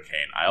Cassandra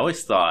Cain. I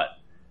always thought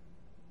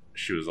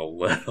she was a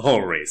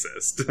little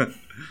racist.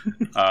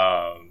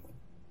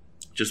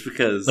 Just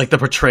because... the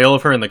portrayal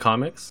of her in the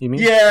comics, you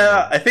mean?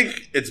 Yeah, I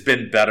think it's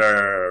been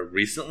better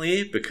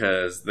recently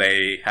because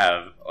they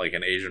have,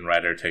 an Asian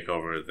writer take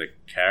over the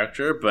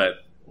character,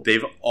 but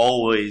they've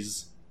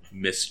always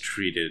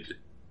mistreated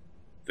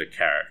the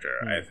character,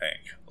 I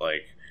think.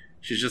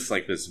 She's just,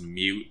 this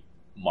mute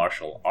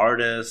martial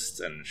artist,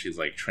 and she's,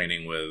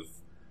 training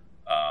with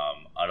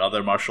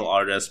another martial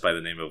artist by the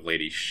name of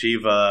Lady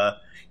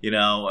Shiva,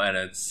 and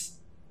it's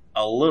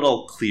a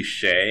little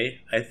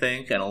cliche, I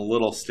think, and a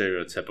little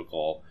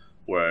stereotypical,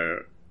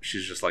 where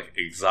she's just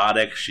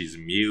exotic, she's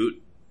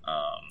mute.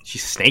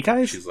 She's Snake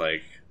Eyes? She's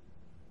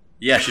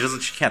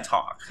she can't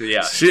talk. Yeah,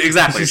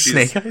 exactly. She's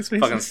Snake Eyes, basically?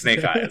 Fucking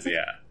Snake Eyes,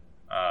 yeah.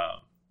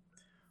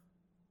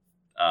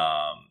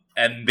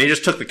 And they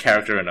just took the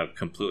character in a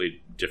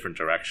completely different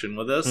direction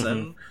with this,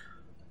 and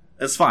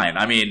it's fine.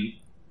 I mean,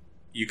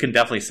 you can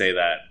definitely say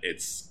that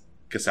it's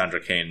Cassandra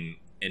Cain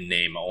in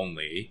name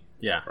only.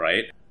 Yeah.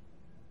 Right?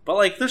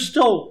 But, there's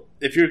still,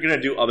 if you're going to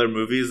do other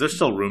movies, there's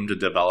still room to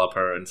develop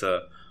her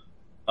into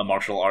a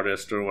martial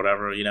artist or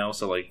whatever,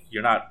 So,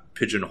 you're not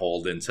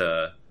pigeonholed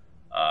into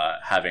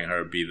having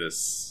her be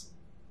this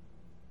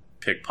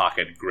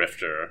pickpocket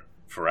grifter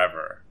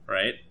forever,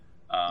 right?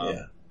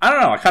 I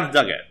don't know. I kind of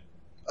dug it.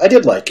 I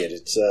did like it.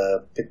 It's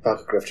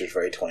pickpocket grifter is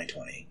very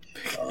 2020.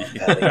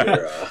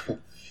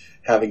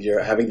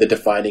 Having the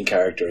defining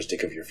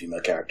characteristic of your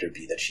female character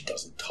be that she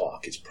doesn't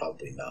talk is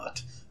probably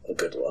not a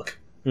good look.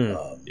 And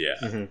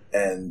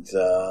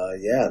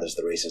there's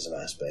the racism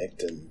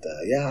aspect, and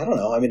I don't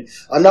know. I mean,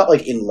 I'm not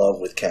in love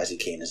with Cassie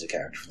Cain as a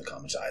character from the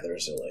comics either,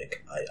 so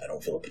I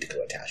don't feel a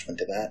particular attachment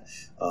to that.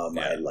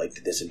 I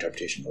liked this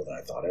interpretation more than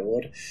I thought I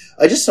would.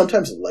 I just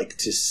sometimes like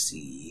to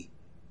see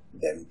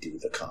them do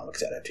the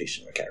comics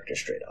adaptation of a character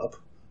straight up.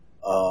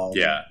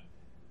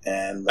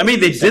 And I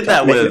mean, they did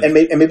that with... And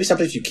maybe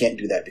sometimes you can't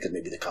do that because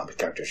maybe the comic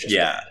character is just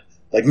bad.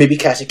 Maybe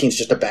Cassie Cain's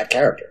just a bad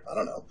character. I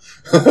don't know.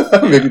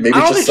 maybe it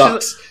just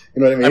sucks.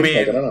 You know what I mean?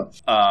 I don't know.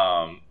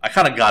 I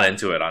kind of got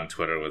into it on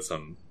Twitter with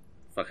some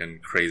fucking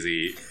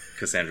crazy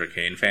Cassandra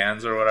Cain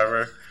fans or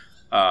whatever.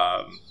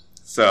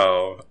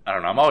 So, I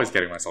don't know. I'm always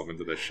getting myself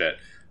into this shit.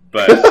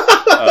 But,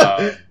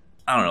 I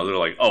don't know. They're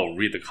like, oh,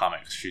 read the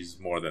comics. She's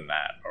more than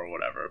that or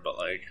whatever. But,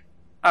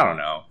 I don't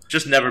know.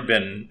 Just never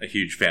been a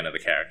huge fan of the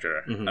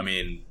character. I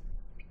mean,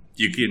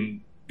 you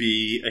can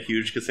be a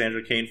huge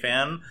Cassandra Cain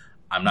fan.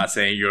 I'm not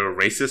saying you're a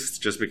racist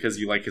just because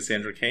you like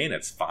Cassandra Cain.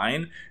 It's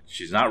fine.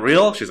 She's not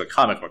real. She's a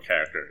comic book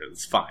character.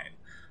 It's fine.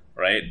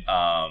 Right?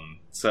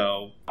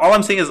 So all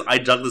I'm saying is I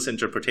dug this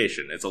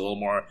interpretation. It's a little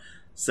more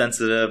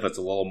sensitive. It's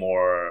a little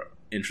more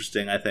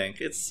interesting, I think.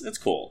 It's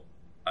cool.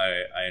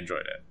 I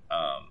enjoyed it.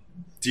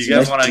 Do you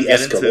guys want to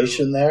get into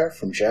de-escalation there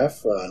from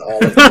Jeff and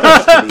olive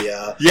branch to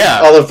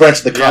the olive branch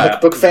to the comic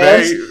book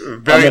fans?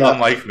 Very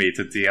unlike me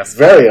to de-escalate.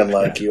 Very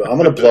unlike you. I'm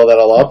going to blow that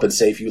all up and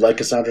say if you like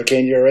Cassandra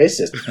Cain, you're a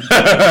racist.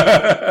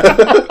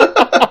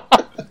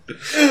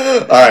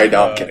 All right,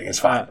 no, I'm kidding. It's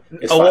fine.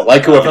 It's fine.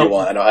 Like whoever you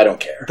want. I don't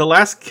care. The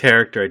last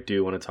character I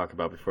do want to talk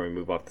about before we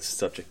move off the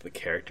subject of the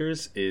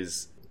characters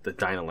is the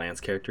Dinah Lance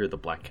character, the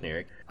Black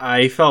Canary.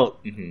 I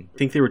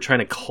think they were trying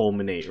to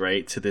culminate,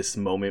 right, to this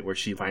moment where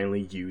she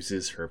finally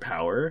uses her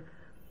power.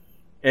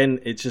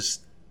 And it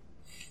just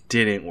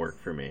didn't work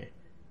for me.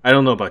 I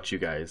don't know about you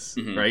guys,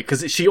 right?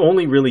 Because she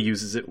only really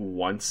uses it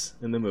once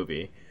in the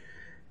movie.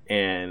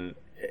 And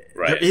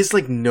there is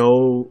like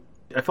no...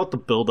 I felt the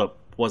build-up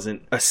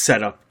wasn't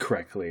set up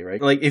correctly,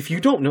 right? Like, if you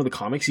don't know the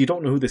comics, you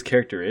don't know who this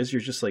character is,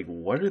 you're just like,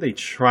 what are they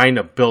trying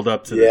to build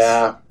up to this?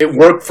 Yeah, it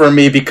worked for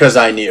me because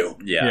I knew.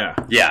 Yeah.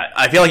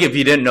 I feel like if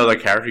you didn't know the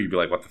character, you'd be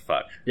like, what the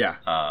fuck? Yeah.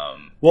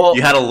 Well,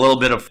 you had a little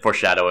bit of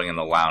foreshadowing in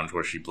the lounge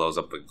where she blows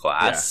up the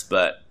glass,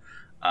 but...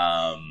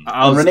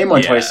 Renee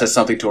Montoya says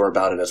something to her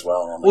about it as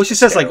well. Well, she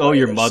says, like, oh,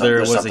 your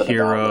mother was a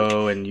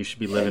hero, and you should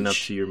be living up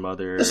to your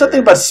mother. There's something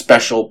about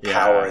special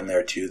power in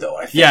there, too, though,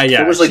 I think. Yeah.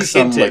 There was, like,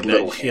 some like,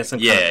 little hint. She has some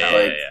kind of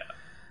power.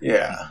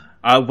 Yeah.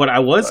 What I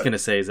was going to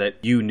say is that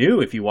you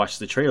knew if you watched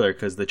the trailer,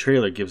 because the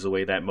trailer gives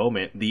away that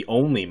moment, the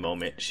only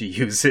moment she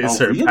uses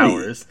her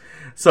powers.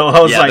 So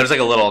I was like... there's like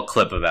a little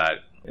clip of that.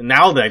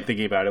 Now that I'm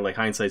thinking about it, like,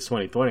 hindsight's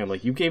 20/20, I'm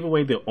like, you gave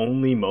away the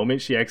only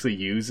moment she actually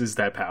uses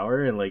that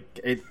power, and, like,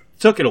 it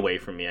took it away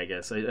from me, I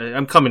guess.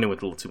 I'm coming in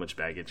with a little too much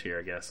baggage here,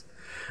 I guess.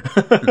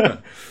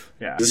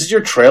 Yeah. This is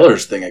your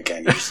trailers thing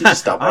again. You just need to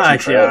stop watching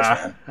trailers,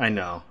 man. I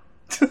know.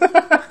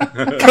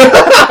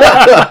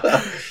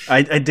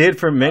 I did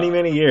for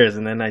many years,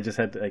 and then I just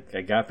had to,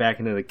 I got back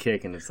into the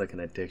kick, and it's like an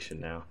addiction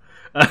now.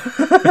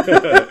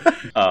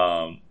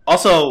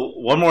 Also,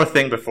 one more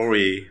thing before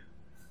we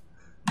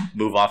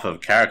move off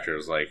of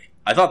characters, like,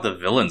 I thought the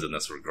villains in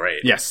this were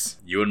great. Yes.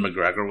 Ewan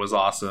McGregor was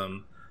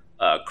awesome.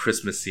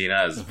 Chris Messina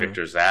as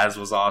Victor Zsasz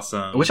was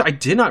awesome. Which I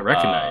did not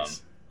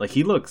recognize. Like,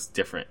 he looks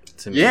different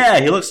to me. Yeah,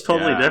 he looks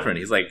totally different.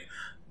 He's like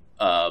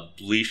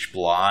bleach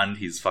blonde.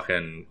 He's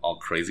fucking all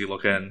crazy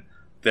looking.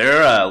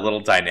 Their little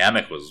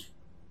dynamic was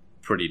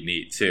pretty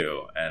neat,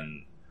 too.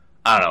 And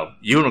I don't know,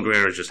 Ewan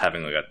McGregor is just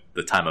having like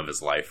the time of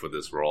his life with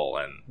this role.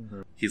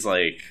 And he's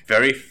like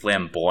very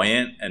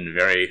flamboyant and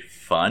very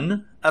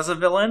fun as a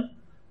villain.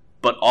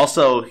 But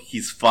also,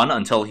 he's fun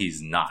until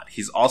he's not.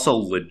 He's also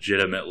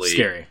legitimately...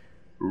 scary.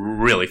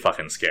 Really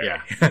fucking scary.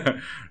 Yeah.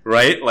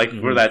 Right? Like,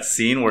 where that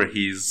scene where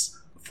he's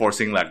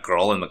forcing that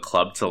girl in the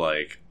club to,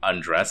 like,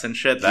 undress and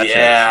shit. That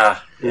shit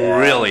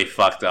really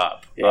fucked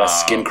up. Yeah,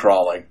 skin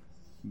crawling.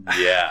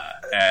 Yeah.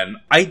 And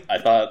I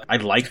thought... I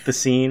liked the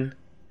scene,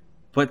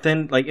 but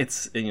then, like,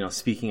 it's, you know,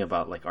 speaking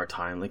about, like, our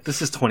time, like,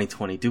 this is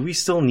 2020. Do we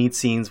still need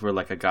scenes where,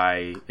 like, a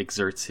guy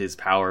exerts his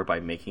power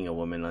by making a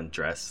woman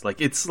undress? Like,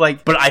 it's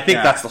like... But I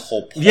think that's the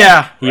whole point.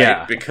 Yeah, right?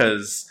 yeah.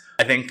 Because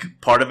I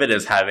think part of it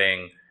is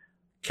having...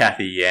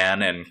 Kathy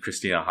Yan and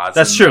Christina Hodson.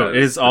 That's true. It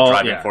is all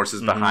driving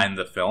forces behind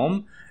the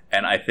film,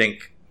 and I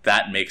think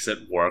that makes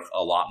it work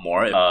a lot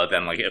more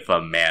than like if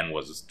a man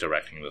was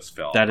directing this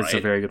film. That is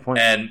a very good point.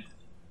 And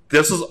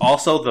this was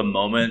also the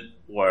moment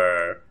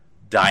where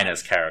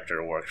Dinah's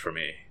character worked for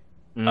me,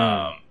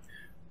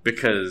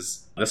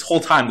 because this whole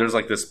time there's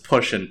like this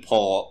push and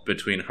pull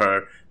between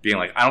her being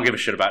like, I don't give a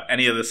shit about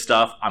any of this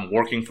stuff. I'm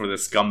working for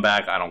this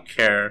scumbag. I don't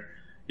care,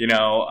 you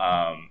know.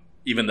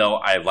 Even though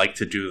I like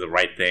to do the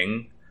right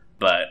thing.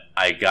 But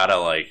I gotta,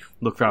 like,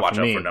 watch out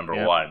for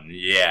number one.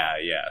 Yeah.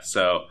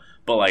 So,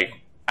 but, like,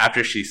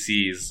 after she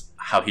sees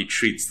how he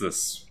treats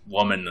this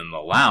woman in the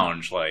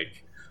lounge,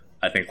 like,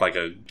 I think, like,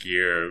 a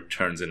gear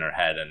turns in her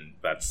head, and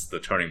that's the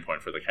turning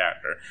point for the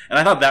character. And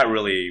I thought that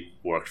really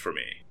worked for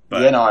me.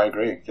 But, yeah, no, I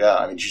agree. Yeah,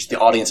 I mean, she's the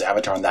audience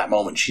avatar in that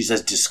moment. She's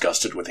as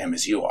disgusted with him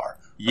as you are.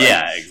 Right?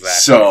 Yeah, exactly.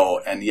 So,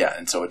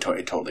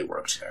 it totally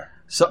works there.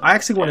 So I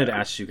actually wanted to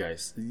ask you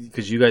guys,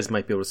 because you guys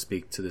might be able to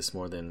speak to this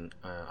more than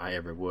I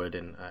ever would,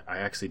 and I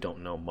actually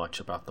don't know much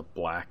about the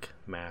Black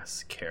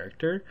Mask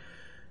character.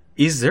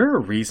 Is there a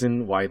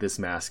reason why this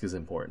mask is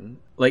important?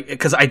 Like,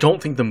 because I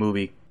don't think the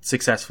movie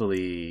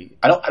successfully...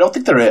 I don't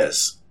think there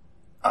is.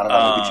 I don't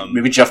know.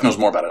 Maybe Jeff knows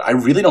more about it. I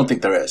really don't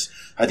think there is.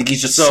 I think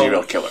he's just a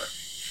serial killer.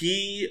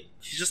 He's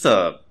just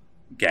a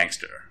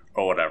gangster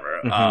or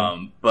whatever.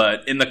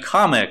 But in the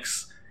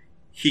comics,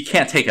 he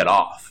can't take it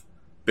off.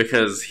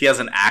 Because he has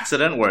an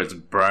accident where it's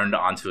burned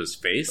onto his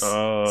face.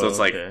 So it's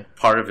like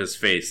part of his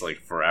face like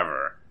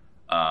forever.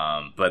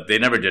 But they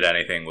never did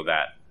anything with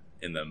that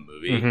in the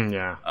movie.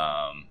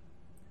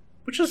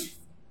 Which is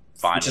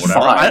fine.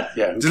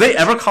 Whatever. Do they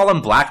ever call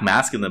him Black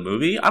Mask in the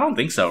movie? I don't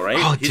think so, right?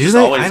 Oh, He's do they?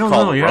 always I don't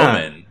called know.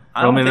 Roman.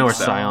 Roman or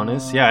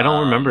Sionis. Yeah, I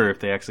don't remember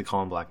if they actually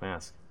call him Black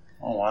Mask.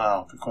 Oh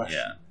wow, good question.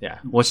 Yeah.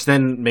 Which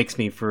then makes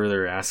me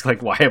further ask,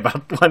 like,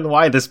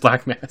 why this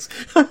Black Mask?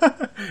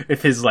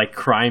 If his like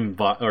crime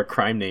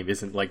name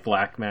isn't like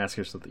Black Mask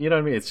or something, you know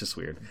what I mean? It's just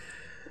weird.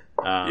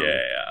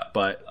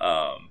 But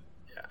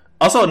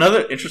also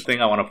another interesting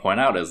thing I want to point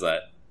out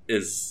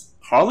is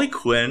Harley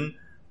Quinn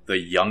the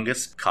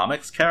youngest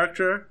comics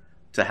character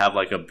to have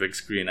like a big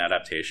screen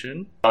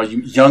adaptation. Oh,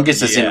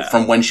 youngest as in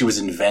from when she was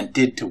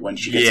invented to when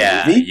she gets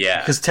a movie?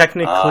 Yeah. Because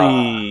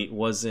technically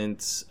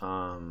wasn't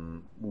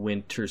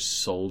Winter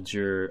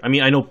Soldier... I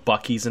mean, I know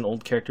Bucky's an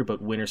old character,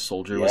 but Winter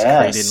Soldier was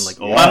created in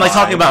like... I'm like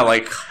talking about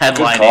like headlining...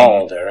 Good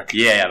call, Derek.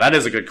 Yeah, that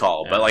is a good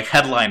call. Yeah. But like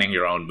headlining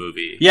your own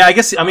movie. Yeah, I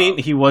guess, I mean,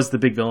 he was the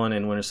big villain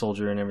in Winter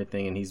Soldier and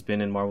everything, and he's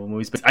been in Marvel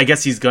movies. But I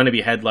guess he's going to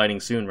be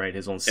headlining soon, right?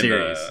 His own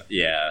series.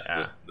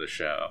 The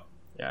show.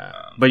 Yeah.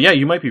 But yeah,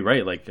 you might be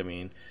right. Like, I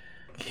mean...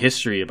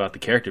 history about the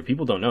character,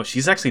 people don't know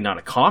she's actually not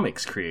a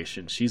comics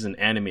creation, she's an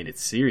animated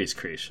series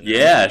creation.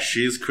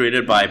 She's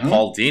created by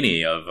Paul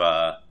Dini of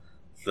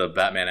the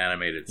Batman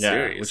animated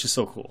series, which is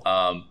so cool.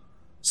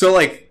 So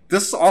like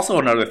this is also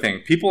another thing,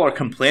 people are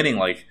complaining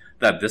like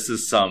that this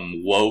is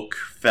some woke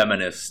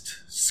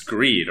feminist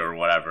screed or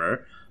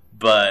whatever,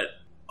 but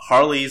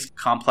Harley's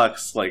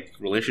complex like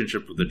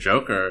relationship with the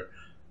Joker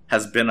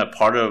has been a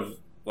part of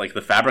like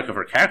the fabric of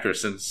her character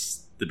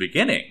since the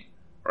beginning,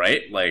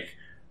 right? Like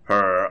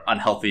her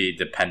unhealthy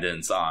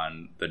dependence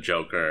on the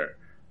Joker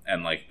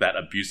and like that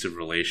abusive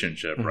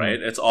relationship, right?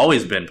 It's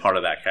always been part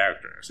of that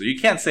character. So you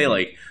can't say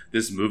like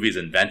this movie's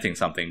inventing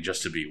something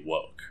just to be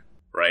woke,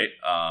 right?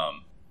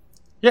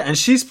 Yeah, and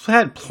she's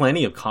had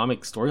plenty of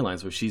comic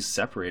storylines where she's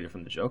separated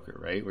from the Joker,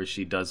 right? Where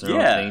she does her own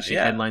thing. She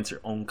headlines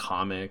her own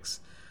comics.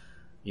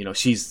 You know,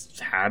 she's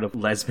had a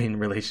lesbian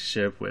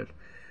relationship with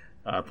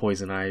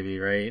Poison Ivy,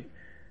 right?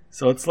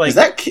 So it's like...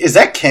 Is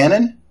that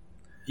canon?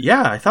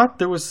 Yeah, I thought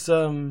there was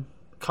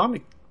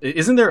comic...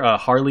 Isn't there a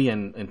Harley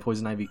and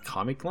Poison Ivy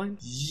comic line?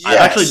 Yes, I've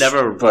actually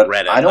never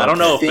read it. I don't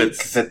know if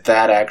it's...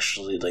 that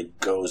actually like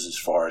goes as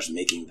far as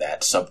making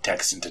that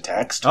subtext into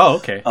text. Oh,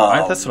 okay.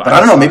 That's what I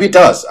don't know. Maybe it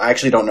does. I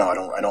actually don't know. I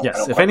don't. Yes, I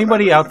don't if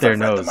anybody out there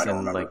knows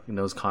them, and like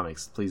knows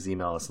comics, please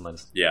email us and let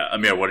us. Yeah,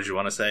 Amir, what did you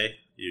want to say?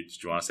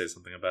 Did you want to say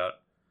something about?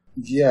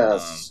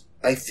 Yes,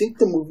 I think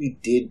the movie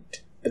did.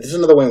 This is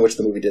another way in which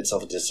the movie did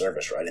itself a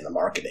disservice, right, in the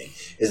marketing,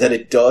 is that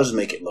it does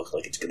make it look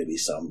like it's going to be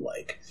some,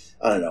 like,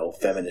 I don't know,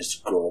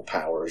 feminist girl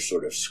power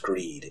sort of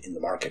screed in the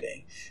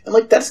marketing. And,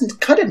 like, that's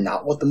kind of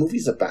not what the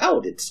movie's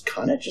about. It's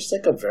kind of just,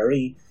 like, a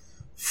very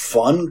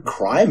fun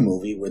crime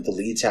movie where the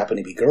leads happen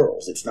to be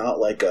girls. It's not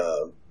like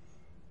a,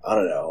 I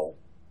don't know,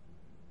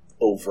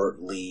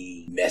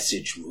 overtly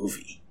message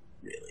movie,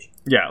 really.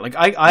 Yeah, like,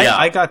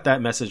 I got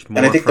that message more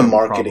and I think from the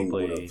marketing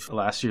probably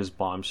last year's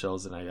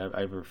Bombshells than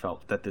I ever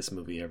felt that this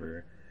movie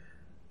ever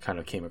kind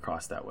of came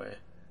across that way.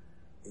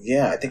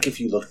 Yeah, I think if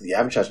you look at the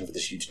advertisement for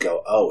this, you'd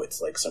go, oh,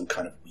 it's like some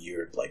kind of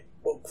weird, like,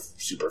 woke,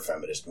 super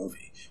feminist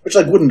movie. Which,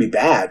 like, wouldn't be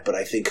bad, but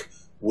I think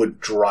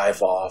would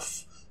drive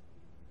off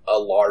a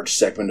large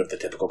segment of the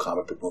typical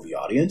comic book movie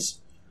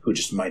audience who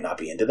just might not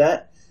be into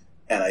that.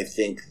 And I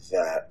think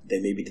that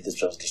they maybe did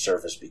themselves a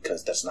disservice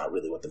because that's not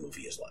really what the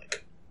movie is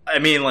like. I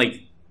mean,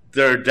 like,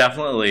 there are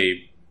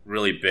definitely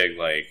really big,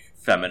 like,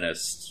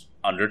 feminist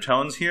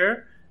undertones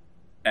here.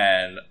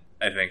 And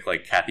I think,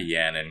 like, Kathy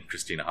Yan and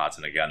Christina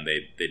Hodson, again,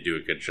 they do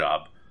a good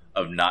job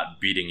of not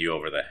beating you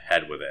over the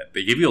head with it.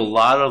 They give you a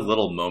lot of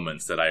little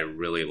moments that I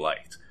really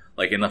liked.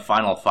 Like, in the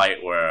final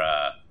fight where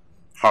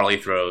Harley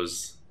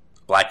throws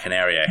Black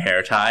Canary a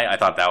hair tie, I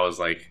thought that was,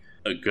 like,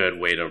 a good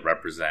way to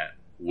represent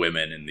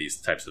women in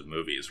these types of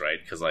movies, right?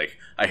 Because, like,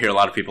 I hear a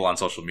lot of people on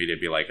social media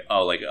be like,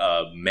 oh, like,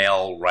 a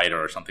male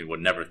writer or something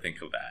would never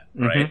think of that,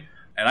 right?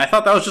 And I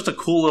thought that was just a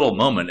cool little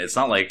moment. It's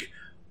not like,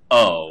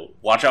 oh,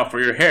 watch out for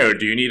your hair.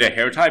 Do you need a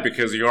hair tie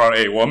because you are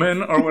a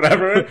woman or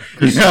whatever?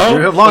 You know?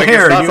 You have long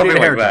hair. It's not you need a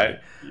hair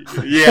like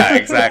that. Yeah,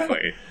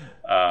 exactly.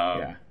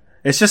 Yeah.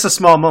 It's just a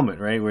small moment,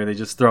 right, where they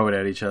just throw it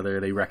at each other.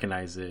 They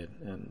recognize it,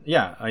 and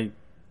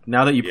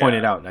now that you point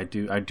it out, I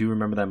do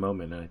remember that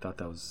moment, and I thought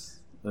that was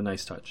a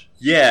nice touch.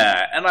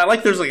 Yeah, and I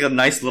like there's like a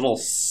nice little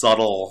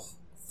subtle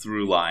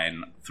through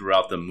line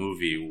throughout the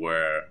movie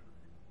where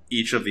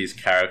each of these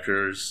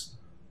characters,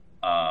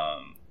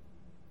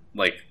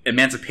 like,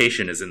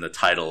 emancipation is in the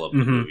title of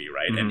the movie,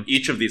 right? And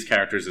each of these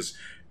characters is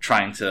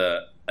trying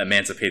to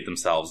emancipate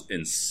themselves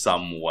in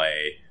some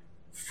way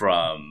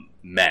from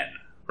men,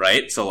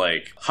 right? So,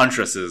 like,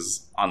 Huntress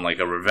is on, like,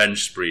 a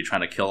revenge spree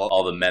trying to kill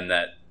all the men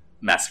that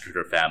massacred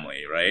her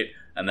family, right?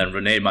 And then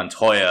Renee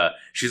Montoya,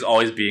 she's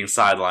always being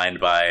sidelined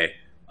by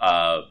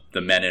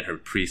the men in her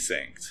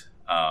precinct.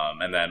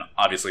 And then,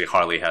 obviously,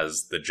 Harley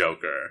has the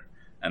Joker.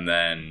 And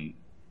then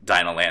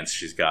Dinah Lance,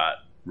 she's got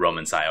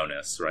Roman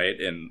Sionis, right?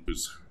 And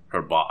who's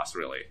her boss,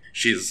 really.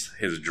 She's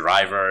his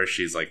driver.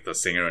 She's, like, the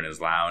singer in his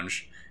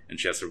lounge. And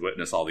she has to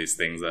witness all these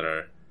things that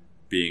are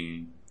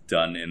being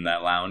done in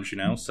that lounge, you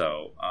know?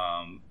 So,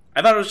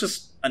 I thought it was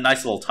just a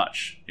nice little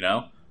touch, you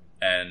know?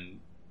 And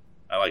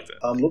I liked it.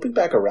 Looping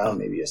back around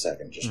maybe a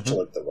second, just to,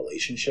 like, the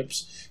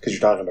relationships, because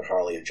you're talking about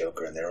Harley and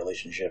Joker and their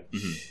relationship.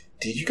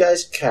 Did you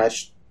guys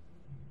catch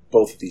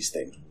both of these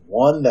things.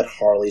 One, that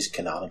Harley's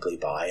canonically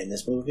bi in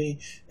this movie,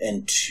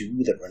 and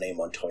two, that Renee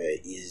Montoya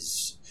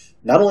is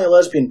not only a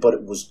lesbian, but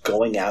it was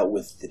going out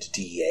with the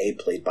DEA,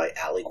 played by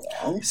Ali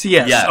Wong. So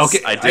yes.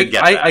 Okay, I did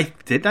get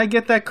that. Did I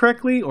get that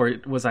correctly, or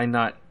was I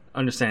not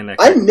understanding that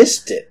I correctly?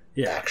 missed it,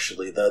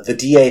 actually, the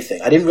DA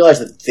thing. I didn't realize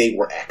that they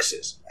were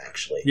exes,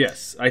 actually.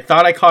 Yes, I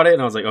thought I caught it,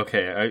 and I was like,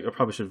 okay, I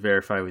probably should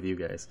verify with you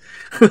guys.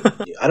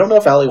 I don't know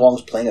if Ali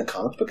Wong's playing a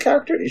comic book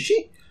character, is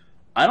she?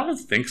 I don't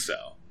think so.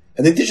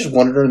 I think they just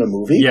wanted her in a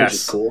movie, yes. which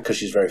is cool, because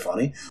she's very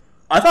funny.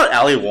 I thought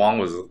Ali Wong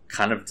was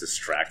kind of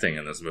distracting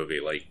in this movie.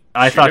 Like,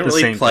 I thought the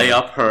really same play thing.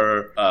 up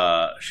her.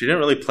 She didn't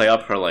really play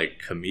up her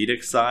like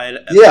comedic side.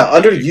 Yeah,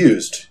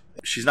 underused.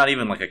 She's not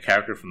even like a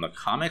character from the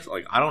comics.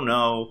 Like, I don't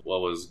know what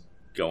was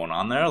going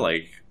on there.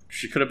 Like,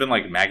 she could have been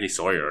like Maggie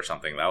Sawyer or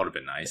something. That would have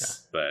been nice.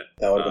 Yeah.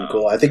 But That would have been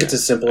cool. I think it's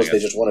as simple as they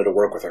just wanted to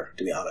work with her,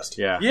 to be honest.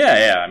 Yeah.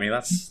 Yeah. I mean,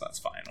 that's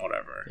fine.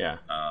 Whatever. Yeah.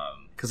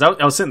 Because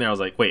I was sitting there, I was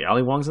like, wait,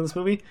 Ali Wong's in this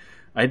movie?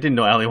 I didn't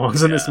know Ali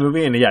Wong's in this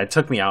movie, and it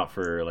took me out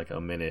for like a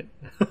minute.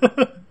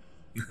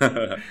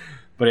 But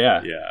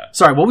yeah.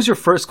 Sorry, what was your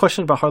first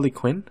question about Harley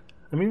Quinn,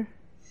 Amir?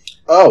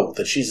 Oh,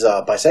 that she's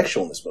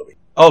bisexual in this movie.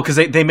 Oh, because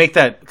they make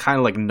that kind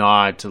of like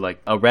nod to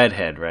like a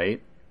redhead,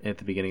 right? At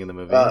the beginning of the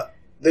movie.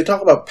 They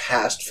talk about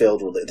past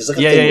failed relationships. There's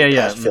like a thing with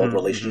past failed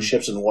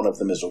relationships, and one of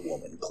them is a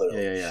woman,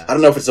 clearly. Yeah. I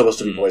don't know if it's supposed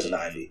to be Poison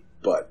Ivy,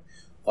 but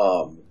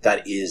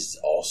that is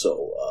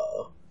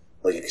also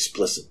like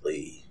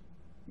explicitly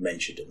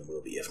mentioned in the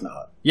movie, if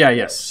not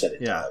said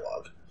in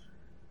dialogue.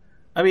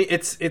 I mean,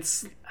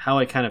 it's how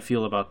I kind of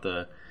feel about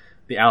the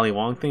Ali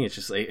Wong thing. It's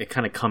just it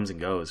kind of comes and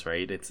goes,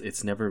 right?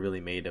 It's never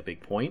really made a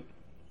big point.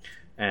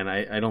 And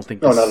I don't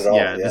think this, not at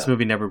all. This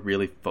movie never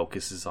really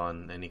focuses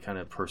on any kind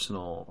of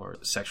personal or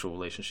sexual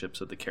relationships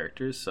with the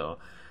characters. So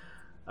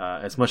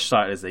as much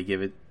thought as they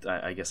give it,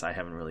 I guess I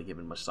haven't really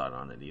given much thought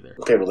on it either.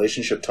 Okay,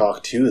 relationship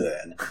talk too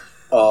then.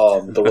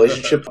 The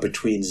relationship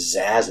between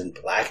Zaz and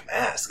Black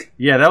Mask.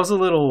 Yeah, I was a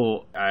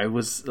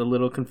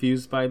little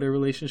confused by their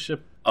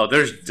relationship. Oh,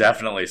 there's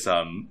definitely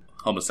some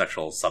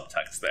homosexual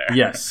subtext there.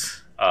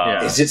 Yes.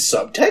 Is it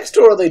subtext,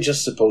 or are they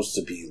just supposed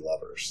to be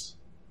lovers?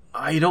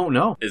 I don't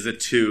know. Is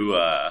it too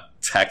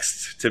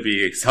text to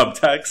be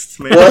subtext?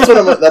 Maybe?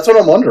 Well, that's what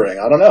I'm wondering.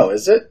 I don't know.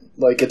 Is it?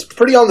 Like, it's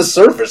pretty on the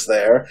surface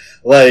there.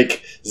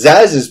 Like,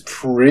 Zaz is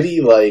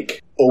pretty,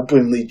 like,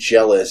 openly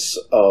jealous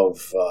of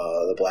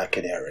the Black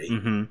Canary.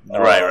 Mm-hmm.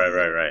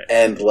 Right.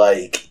 And,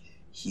 like,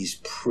 he's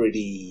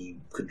pretty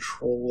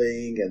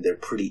controlling, and they're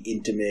pretty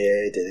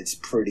intimate, and it's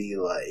pretty,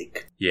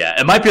 like... Yeah,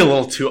 it might be a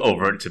little too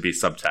overt to be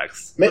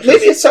subtext. Maybe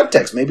it's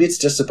subtext. Maybe it's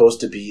just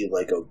supposed to be,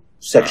 like, a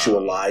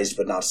sexualized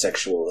but not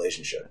sexual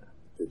relationship.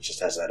 It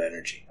just has that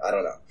energy. I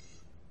don't know.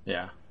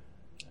 Yeah.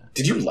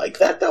 Did you like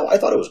that, though? I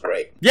thought it was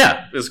great.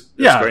 Yeah, it was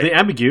great. The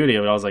ambiguity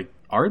of it, I was like,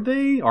 are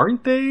they?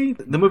 Aren't they?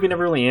 The movie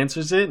never really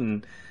answers it,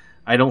 and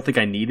I don't think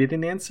I needed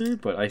an answer,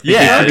 but I think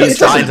it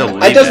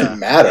doesn't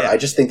matter. Yeah. I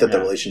just think that the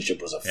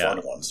relationship was a fun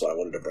one, so I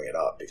wanted to bring it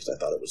up because I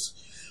thought it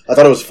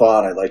was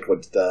fun. I liked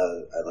what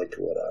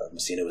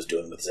Messina was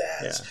doing with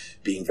Zaz,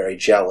 being very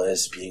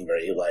jealous, being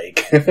very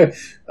like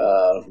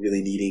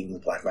really needing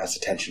Black Mask's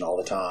attention all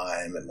the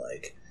time, and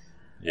like.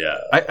 Yeah,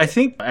 I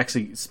think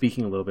actually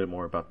speaking a little bit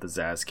more about the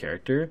Zaz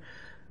character,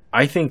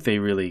 I think they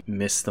really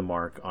missed the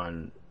mark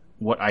on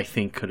what I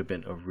think could have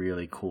been a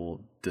really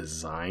cool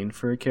design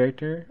for a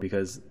character,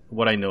 because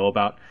what I know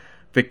about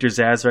Victor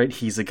Zaz, right,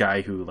 he's a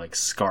guy who like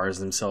scars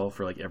himself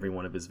for like every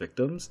one of his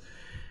victims,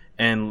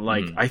 and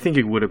like I think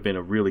it would have been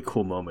a really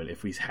cool moment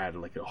if we had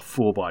like a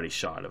full body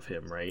shot of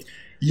him, right?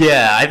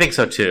 Yeah, I think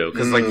so too,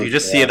 because like you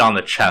just see it on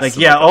the chest.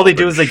 Like all they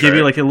do is like give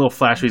you like a little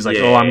flash where he's like,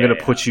 I'm gonna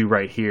put you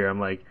right here. I'm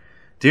like,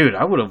 dude,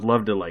 I would have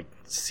loved to like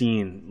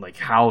seen like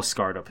how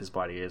scarred up his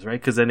body is, right?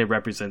 Because then it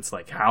represents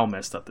like how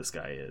messed up this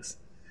guy is.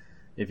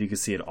 If you could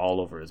see it all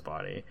over his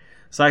body.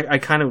 So I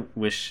kind of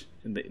wish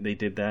they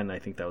did that, and I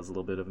think that was a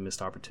little bit of a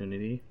missed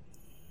opportunity.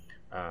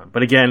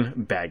 But again,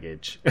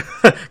 baggage.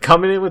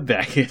 Coming in with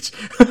baggage.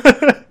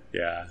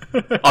 Yeah.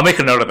 I'll make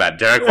a note of that.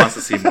 Derek wants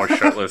to see more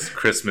shirtless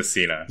Chris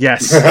Messina.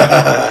 Yes.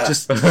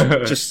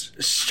 just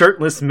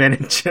shirtless men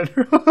in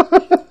general.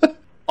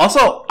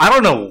 Also, I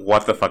don't know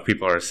what the fuck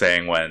people are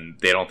saying when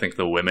they don't think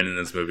the women in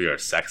this movie are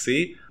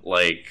sexy.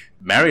 Like,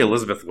 Mary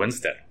Elizabeth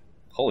Winstead.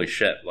 Holy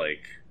shit, like...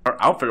 Her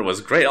outfit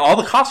was great. All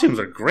the costumes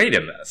are great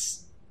in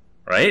this,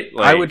 right?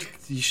 Like, I would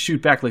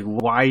shoot back, like,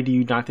 why do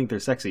you not think they're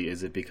sexy?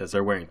 Is it because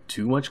they're wearing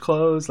too much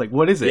clothes? Like,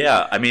 what is it?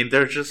 Yeah, I mean,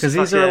 they're just because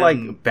these are like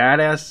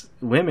badass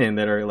women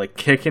that are like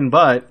kicking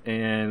butt,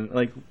 and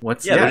like,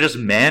 what's they're just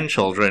man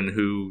children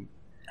who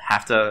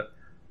have to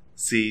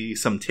see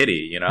some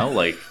titty, you know,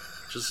 like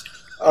just.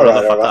 All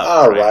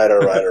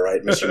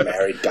right, Mr.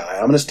 Married Guy.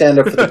 I'm going to stand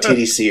up for the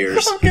titty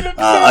seers in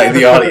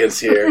the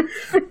audience here.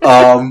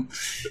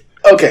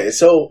 Okay,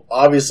 so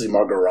obviously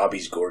Margot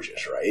Robbie's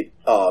gorgeous, right?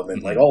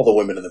 And like all the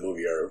women in the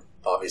movie are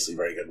obviously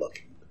very good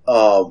looking.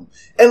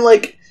 And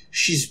like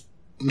she's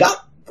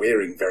not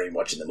wearing very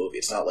much in the movie.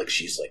 It's not like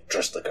she's like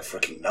dressed like a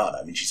freaking nun.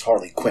 I mean, she's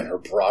Harley Quinn. Her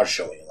bra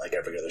showing in like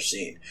every other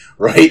scene,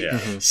 right? Yeah.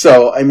 Mm-hmm.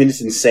 So, I mean,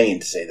 it's insane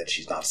to say that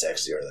she's not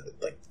sexy or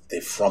that like they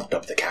frumped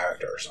up the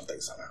character or something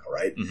somehow,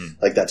 right?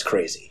 Mm-hmm. Like that's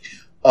crazy.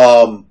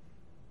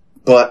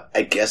 But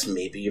I guess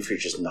maybe if you're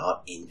just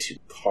not into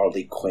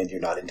Harley Quinn,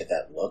 you're not into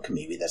that look.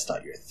 Maybe that's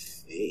not your thing.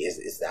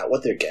 Is that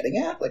what they're getting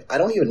at? Like, I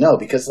don't even know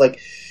because like.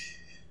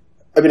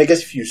 I mean, I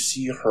guess if you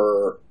see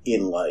her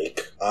in,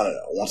 like, I don't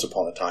know, Once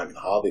Upon a Time in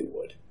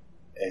Hollywood,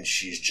 and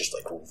she's just,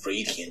 like,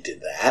 radiant in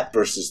that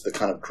versus the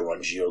kind of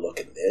grungier look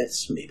in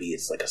this, maybe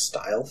it's, like, a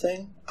style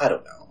thing? I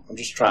don't know. I'm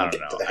just trying to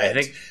get to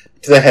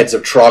the heads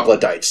of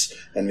troglodytes,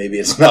 and maybe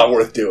it's not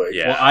worth doing.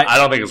 Yeah, well, I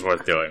don't think it's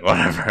worth doing,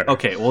 whatever.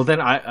 Okay, well, then,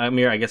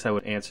 Amir, I guess I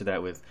would answer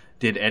that with,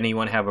 did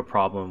anyone have a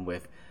problem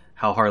with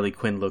how Harley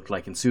Quinn looked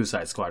like in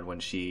Suicide Squad when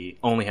she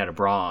only had a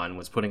bra on,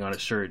 was putting on a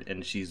shirt,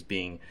 and she's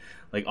being...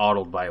 like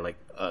audled by like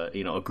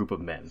a group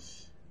of men.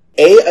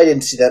 I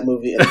didn't see that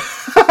movie.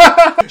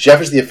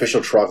 Jeff is the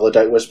official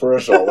troglodyte whisperer,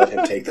 so I'll let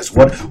him take this.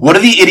 What do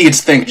the idiots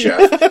think, Jeff?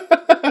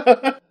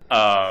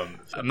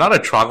 I'm not a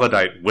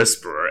troglodyte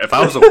whisperer. If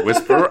I was a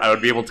whisperer, I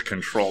would be able to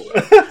control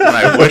them. And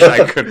I wish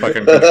I could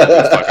fucking control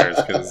these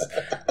fuckers because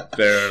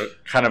they're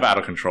kind of out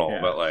of control.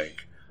 Yeah. But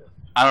like,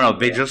 I don't know.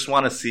 They just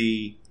want to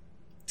see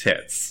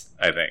tits.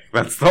 I think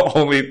that's the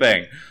only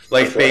thing.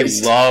 Like they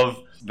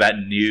love that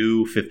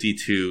new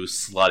 52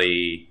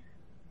 slutty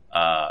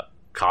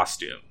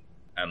costume,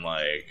 and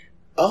like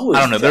I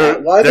don't know,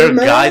 they're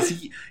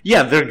guys.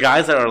 Yeah, they're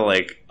guys that are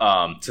like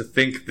to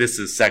think this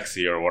is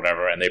sexy or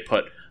whatever, and they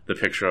put the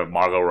picture of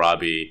Margot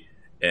Robbie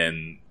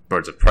in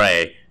Birds of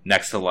Prey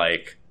next to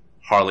like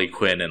Harley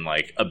Quinn in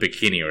like a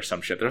bikini or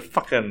some shit. They're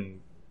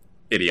fucking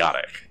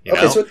idiotic. You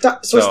know? So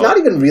it's not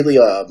even really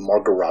a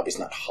Margot Robbie's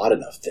not hot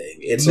enough thing.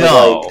 It's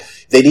like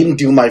they didn't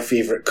do my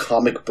favorite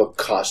comic book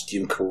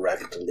costume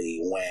correctly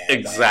when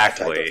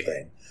exactly. Type of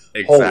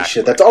thing. Holy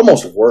shit, that's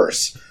almost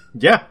worse.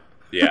 Yeah.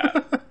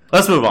 Yeah.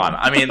 Let's move on.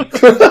 I mean,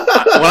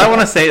 what I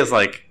want to say is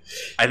like,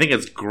 I think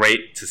it's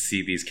great to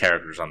see these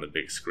characters on the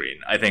big screen.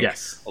 I think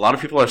a lot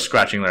of people are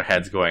scratching their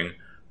heads going,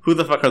 who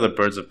the fuck are the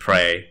Birds of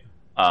Prey?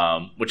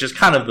 Which is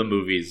kind of the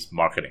movie's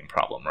marketing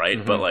problem, right?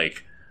 Mm-hmm. But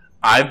like,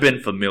 I've been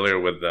familiar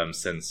with them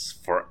since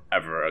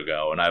forever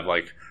ago, and I've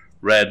like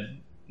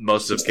read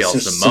most of Gail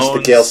Simone's... Since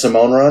the Gail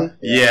Simone run?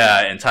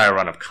 Yeah, entire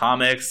run of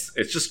comics.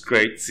 It's just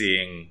great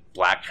seeing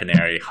Black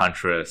Canary,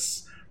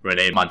 Huntress,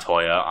 Renee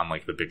Montoya on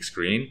like the big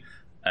screen.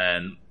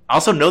 And I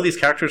also know these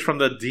characters from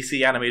the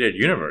DC animated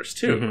universe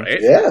too, mm-hmm.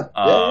 right?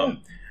 Yeah.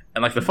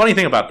 And like the funny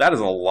thing about that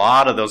is a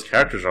lot of those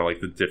characters are like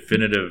the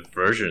definitive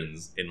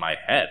versions in my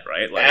head,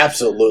 right? Like,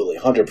 absolutely,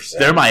 100%.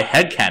 They're my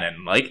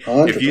headcanon. Like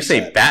 100%. If you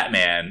say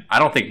Batman, I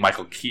don't think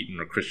Michael Keaton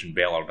or Christian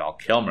Bale or Val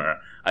Kilmer.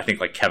 I think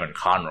like Kevin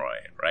Conroy,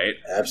 right?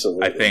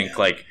 Absolutely. I think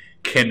like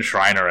Ken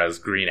Shriner as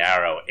Green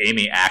Arrow,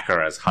 Amy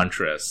Acker as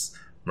Huntress,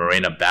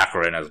 Morena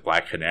Baccarin as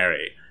Black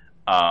Canary.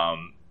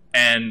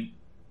 And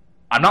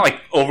I'm not like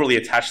overly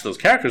attached to those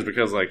characters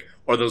because like,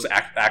 or those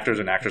actors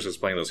and actresses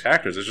playing those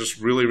characters. It's just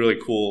really, really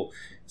cool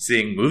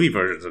seeing movie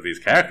versions of these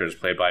characters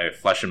played by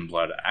flesh and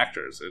blood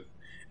actors.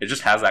 It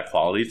just has that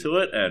quality to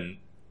it, and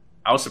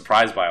I was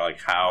surprised by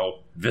like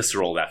how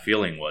visceral that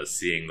feeling was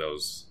seeing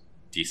those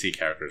DC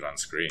characters on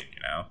screen,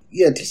 you know?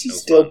 Yeah,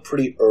 DC's still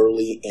pretty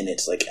early in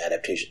its like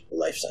adaptation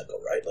life cycle,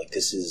 right? Like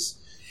this is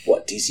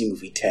what, DC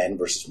movie 10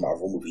 versus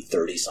Marvel movie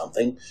 30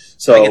 something.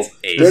 So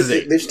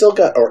they've still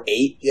got, or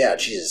 8, yeah,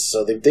 Jesus.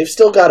 So they've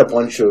still got a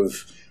bunch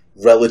of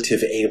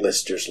relative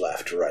A-listers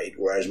left, right?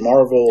 Whereas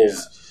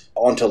Marvel's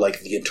onto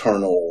like the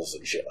Eternals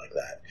and shit like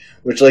that.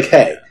 Which, like,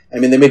 hey, I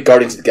mean, they made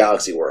Guardians of the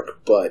Galaxy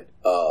work, but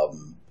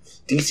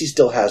DC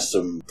still has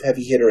some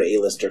heavy hitter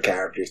A-lister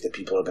characters that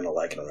people are going to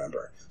like and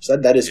remember. So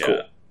that is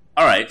cool.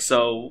 All right,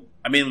 so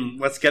I mean,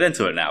 let's get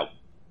into it now.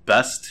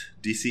 Best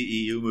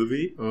DCEU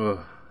movie?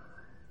 All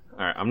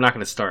right, I'm not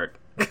going to start.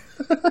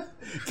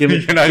 You're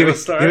not going to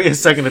start? Give me a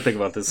second to think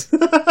about this.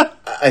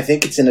 I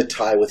think it's in a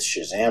tie with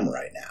Shazam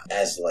right now,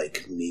 as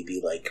like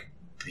maybe like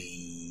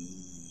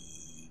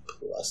B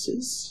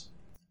pluses.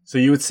 So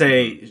you would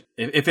say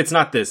if it's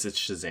not this, it's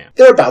Shazam.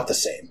 They're about the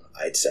same,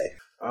 I'd say.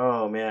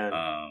 Oh man.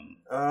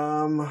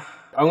 I'm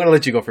going to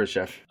let you go first,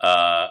 Jeff.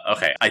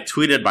 Okay, I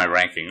tweeted my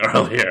ranking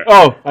earlier.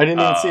 Oh, I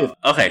didn't even see it.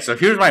 Okay, so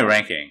here's my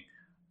ranking.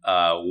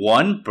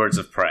 1, Birds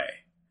of Prey.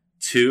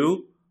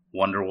 2,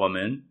 Wonder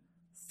Woman.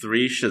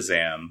 3,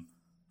 Shazam.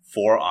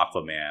 4,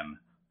 Aquaman.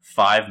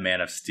 5,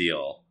 Man of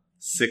Steel.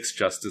 6,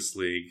 Justice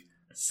League.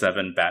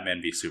 7,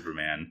 Batman v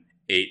Superman.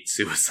 8,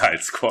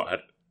 Suicide Squad.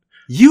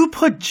 You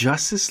put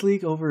Justice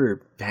League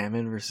over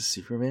Batman versus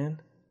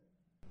Superman?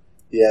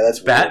 Yeah, that's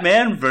weird.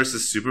 Batman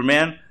versus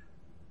Superman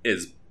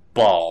is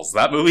balls.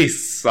 That movie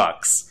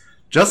sucks.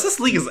 Justice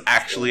League is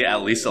actually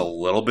at least a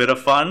little bit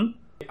of fun.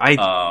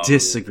 I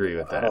disagree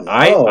with that.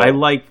 I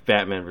like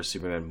Batman vs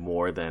Superman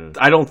more than...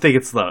 I don't think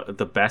it's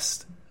the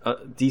best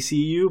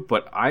DCU,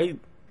 but I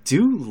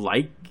do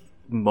like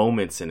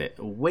moments in it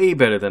way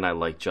better than I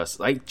like Justice.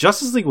 Like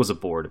Justice League was a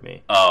bore to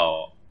me.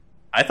 Oh,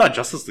 I thought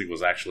Justice League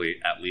was actually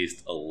at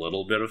least a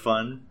little bit of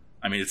fun.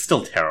 I mean, it's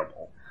still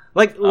terrible.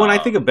 Like, when I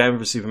think of Batman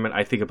vs Superman,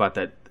 I think about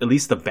that. At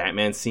least the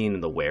Batman scene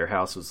in the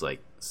warehouse was like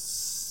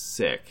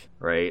sick,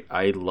 right?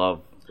 I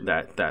love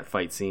that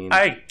fight scene.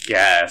 I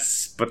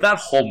guess, but that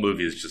whole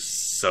movie is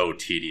just so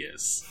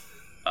tedious.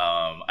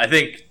 I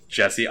think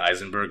Jesse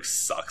Eisenberg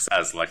sucks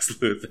as Lex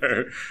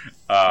Luthor,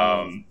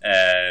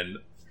 and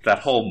that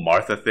whole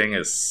Martha thing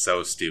is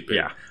so stupid.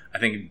 Yeah, I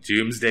think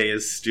Doomsday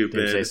is stupid.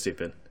 Doomsday's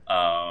stupid.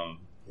 Yeah.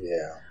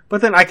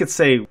 But then I could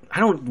say,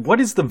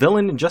 what is the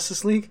villain in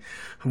Justice League?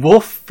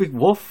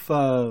 Steppenwolf,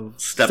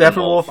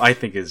 I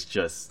think is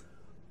just...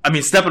 I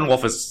mean,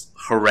 Steppenwolf is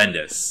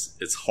horrendous.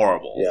 It's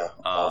horrible. Yeah,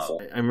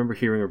 awful. I remember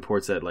hearing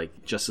reports that,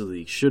 like, Justice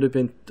League should have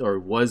been, or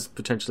was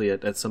potentially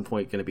at some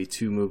point going to be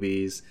 2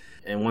 movies.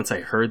 And once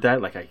I heard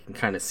that, like, I can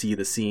kind of see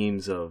the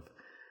seams of,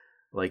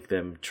 like,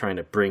 them trying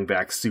to bring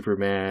back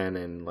Superman,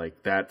 and,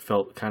 like, that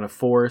felt kind of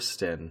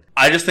forced. And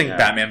I just think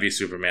Batman v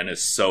Superman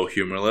is so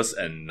humorless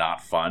and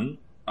not fun.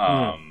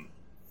 Justice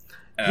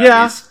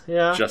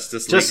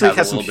League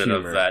has a little bit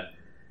of that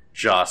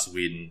Joss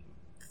Whedon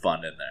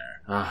fun in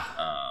there.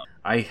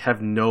 I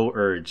have no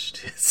urge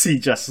to see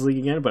Justice League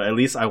again, but at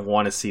least I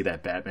want to see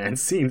that Batman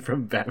scene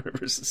from Batman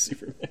vs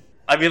Superman.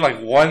 I mean,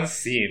 like, one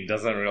scene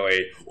doesn't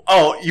really...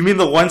 Oh, you mean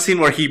the one scene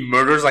where he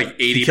murders, like, 80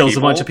 people? He kills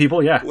a bunch of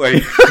people, yeah.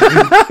 Like...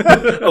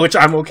 Which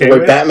I'm okay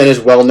what with. Batman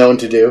is well known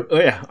to do. Oh,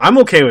 yeah. I'm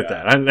okay with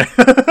that.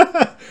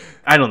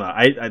 I don't know.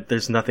 I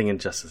there's nothing in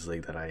Justice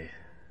League that I...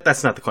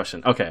 That's not the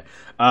question. Okay.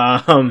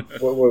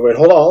 Wait,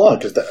 hold on.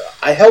 Because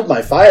I held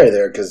my fire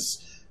there,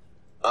 because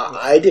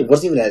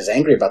wasn't even as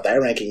angry about that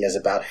ranking as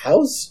about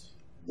how's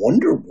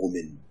Wonder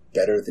Woman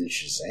better than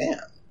Shazam?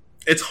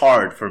 It's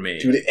hard for me.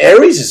 Dude,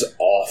 Ares is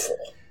awful.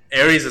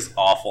 Ares is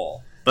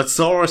awful. But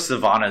so are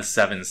Sivana's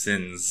 7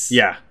 Sins.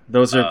 Yeah,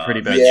 those are pretty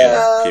bad.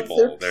 Yeah,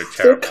 people.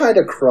 They're kind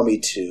of crummy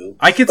too.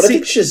 I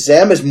think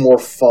Shazam is more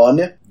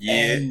fun.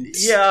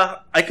 Yeah,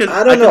 I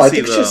don't know. I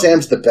think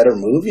Shazam's the better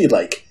movie.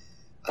 Like,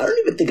 I don't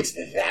even think it's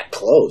that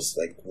close.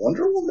 Like,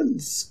 Wonder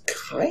Woman's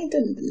kind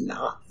of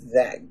not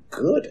that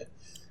good.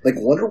 Like,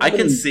 Wonder Woman I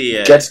can see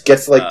it.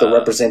 gets like the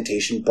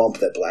representation bump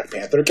that Black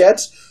Panther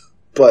gets,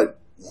 but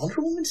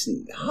Wonder Woman's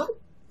not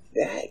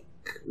that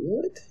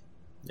good.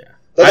 Yeah,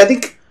 like I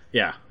think.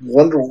 Yeah,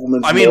 Wonder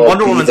Woman's.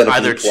 Wonder Woman's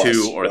either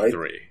 2 or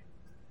 3.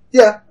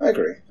 Yeah, I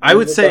agree. I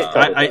would say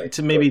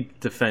to maybe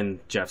defend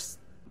Jeff's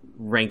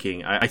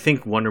ranking. I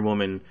think Wonder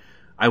Woman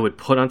I would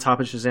put on top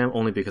of Shazam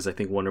only because I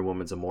think Wonder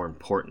Woman's a more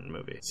important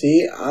movie.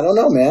 See, I don't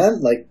know,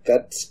 man. Like,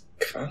 that's...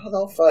 I don't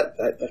know if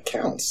that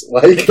counts.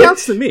 Like, it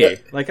counts to me. I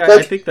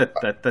think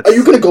that's... Are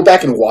you going to go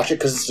back and watch it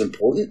because it's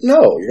important?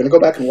 No, you're going to go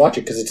back and watch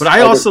it because it's but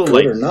I also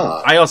good or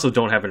not. I also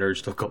don't have an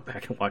urge to go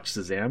back and watch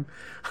Shazam.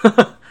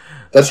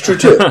 That's true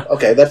too.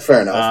 Okay, that's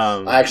fair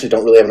enough. I actually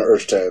don't really have an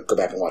urge to go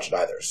back and watch it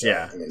either. So,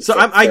 yeah. I mean,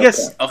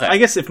 I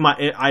guess if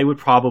I would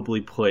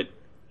probably put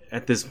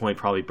at this point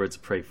probably Birds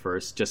of Prey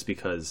first, just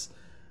because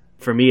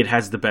for me it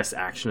has the best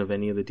action of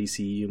any of the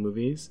DCEU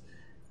movies,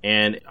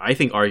 and I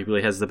think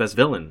arguably has the best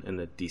villain in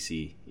the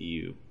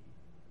DCEU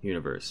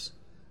universe.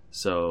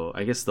 So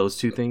I guess those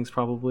two things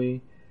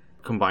probably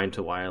combine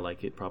to why I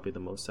like it probably the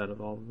most out of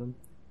all of them.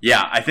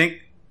 Yeah, I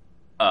think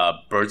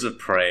Birds of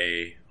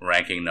Prey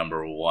ranking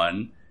number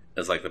 1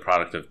 is like the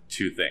product of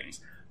 2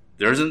 things.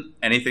 There isn't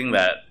anything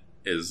that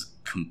is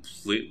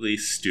completely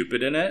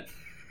stupid in it,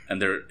 and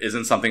there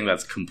isn't something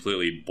that's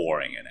completely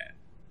boring in it.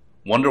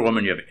 Wonder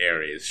Woman, you have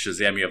Ares.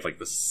 Shazam, you have like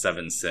the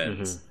 7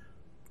 Sins,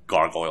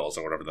 gargoyles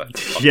or whatever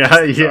that.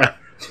 Yeah.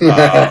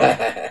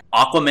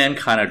 Aquaman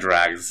kind of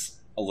drags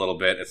a little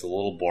bit. It's a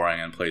little boring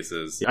in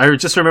places. I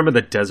just remember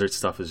the desert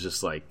stuff is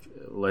just like,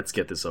 let's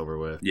get this over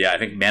with. Yeah, I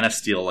think Man of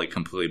Steel like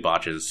completely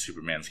botches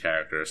Superman's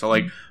character. So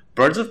like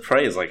Birds of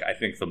Prey is like I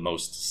think the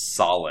most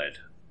solid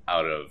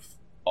out of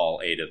all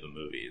 8 of the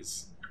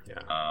movies.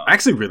 Yeah, I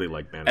actually really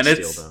like Man of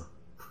Steel though.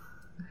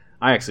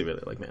 I actually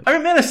really like Man of Steel. I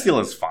mean, Man of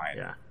Steel is fine.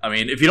 Yeah. I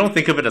mean, if you don't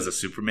think of it as a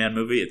Superman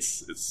movie,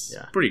 it's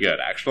pretty good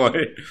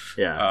actually.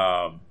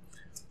 Yeah.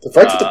 The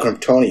fight with the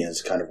Kryptonians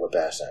is kind of what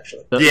best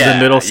actually. The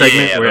middle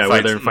segment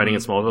where they're fighting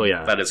in Smallville.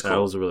 Yeah, that is cool.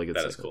 That was a really good.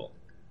 That is cool.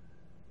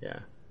 Yeah.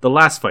 The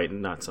last fight,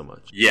 not so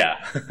much. Yeah.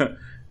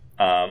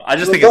 I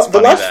just think it's funny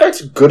the last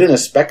fight's good in a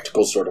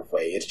spectacle sort of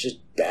way. It's just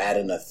bad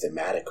in a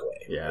thematic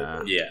way.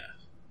 Yeah. Yeah.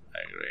 I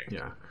agree.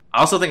 Yeah.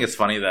 I also think it's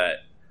funny that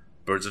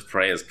Birds of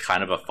Prey is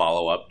kind of a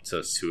follow-up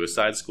to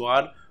Suicide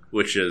Squad,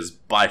 which is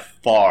by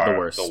far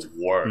the worst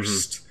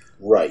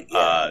mm-hmm. Right.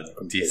 Yeah,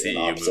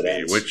 DCEU movie.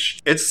 Ends. Which,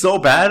 it's so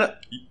bad,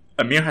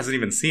 Amir hasn't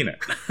even seen it.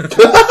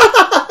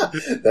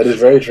 That is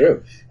very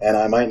true. And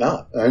I might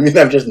not. I mean,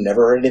 I've just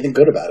never heard anything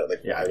good about it.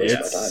 Like, why waste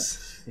my time?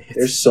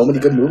 There's so many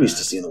good movies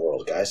to see in the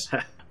world, guys.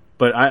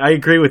 But I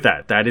agree with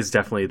that. That is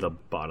definitely the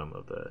bottom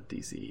of the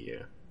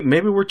DCEU.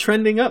 Maybe we're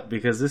trending up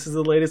because this is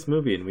the latest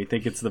movie and we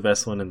think it's the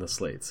best one in the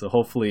slate. So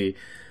hopefully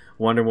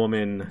Wonder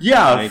Woman...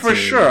 Yeah, 19, for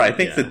sure. I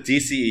think the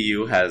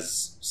DCEU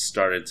has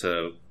started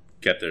to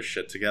get their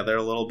shit together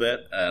a little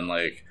bit. And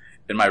like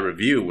in my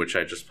review, which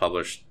I just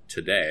published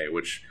today,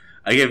 which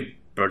I gave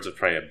Birds of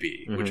Prey a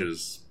B, which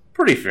is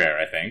pretty fair,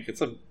 I think.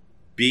 It's a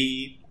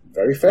B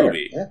Very fair.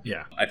 movie.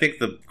 Yeah. I think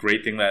the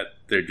great thing that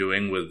they're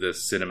doing with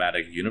this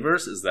cinematic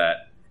universe is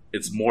that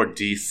it's more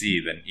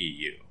DC than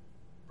EU,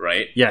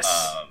 right? Yes.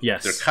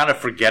 Yes. They're kind of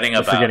forgetting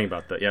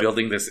about that. Yep.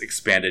 building this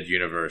expanded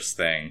universe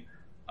thing,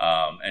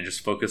 and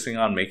just focusing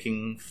on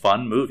making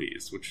fun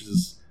movies, which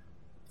is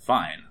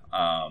fine.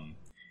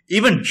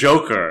 Even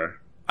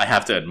Joker, I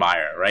have to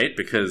admire, right?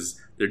 Because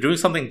they're doing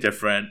something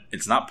different.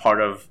 It's not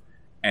part of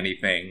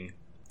anything.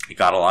 It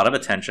got a lot of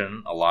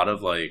attention, a lot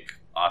of like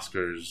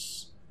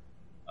Oscars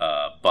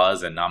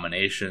buzz and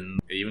nomination.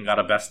 It even got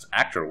a Best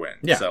Actor win.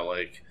 Yeah. So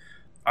like,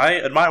 I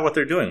admire what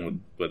they're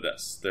doing with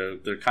this.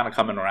 They're kind of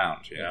coming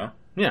around, you know?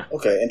 Yeah.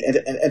 Okay,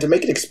 and to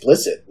make it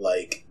explicit,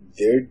 like,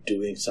 they're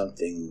doing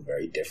something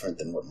very different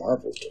than what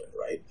Marvel's doing,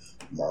 right?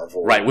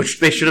 Right, which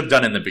they should have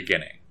done in the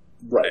beginning.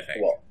 Right.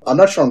 Well, I'm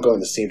not sure I'm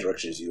going the same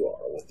direction as you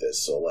are with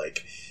this. So,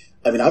 like,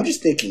 I mean, I'm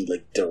just thinking,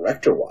 like,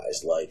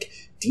 director-wise, like,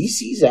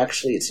 DC's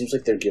actually, it seems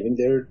like they're giving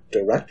their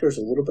directors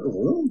a little bit of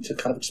room to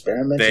kind of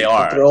experiment. They and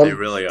are. put their own They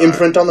really are.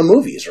 imprint on the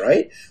movies,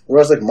 right?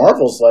 Whereas, like,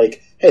 Marvel's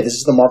like, hey, this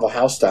is the Marvel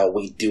house style.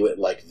 We do it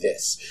like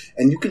this.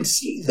 And you can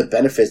see the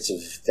benefits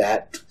of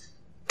that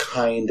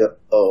kind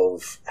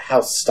of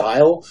house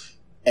style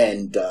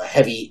and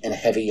heavy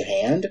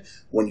hand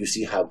when you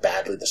see how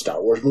badly the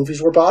Star Wars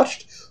movies were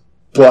botched.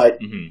 But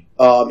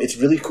it's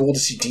really cool to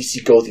see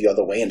DC go the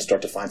other way and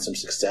start to find some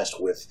success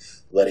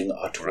with letting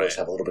auteurs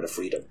have a little bit of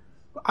freedom.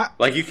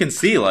 Like you can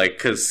see, like,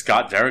 because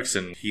Scott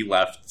Derrickson, he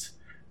left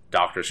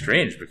Doctor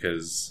Strange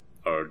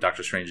or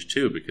Doctor Strange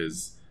 2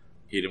 because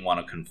he didn't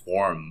want to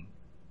conform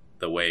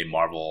the way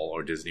Marvel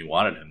or Disney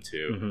wanted him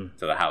to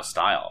the house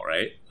style,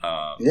 right?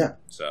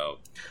 So,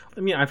 I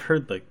mean, I've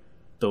heard like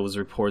those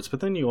reports, but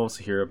then you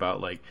also hear about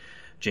like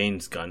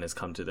James Gunn has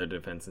come to their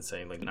defense and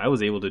saying, like, I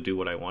was able to do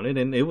what I wanted,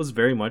 and it was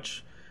very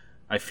much,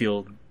 I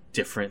feel,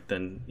 different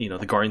than, you know,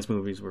 the Guardians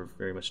movies were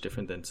very much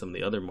different than some of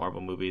the other Marvel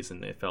movies,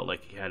 and it felt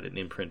like he had an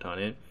imprint on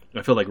it.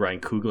 I feel like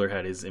Ryan Coogler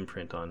had his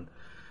imprint on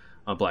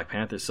Black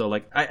Panther. So,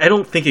 like, I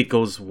don't think it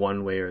goes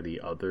one way or the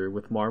other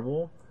with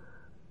Marvel,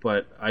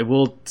 but I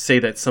will say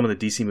that some of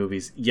the DC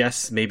movies,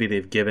 yes, maybe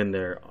they've given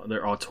their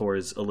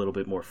auteurs a little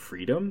bit more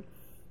freedom,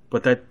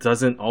 but that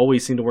doesn't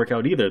always seem to work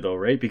out either, though,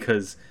 right?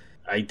 Because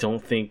I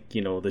don't think,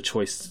 you know, the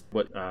choice,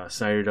 what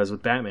Snyder does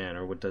with Batman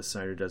or what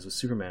Snyder does with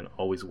Superman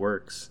always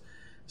works.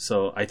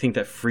 So I think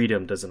that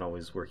freedom doesn't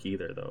always work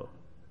either, though.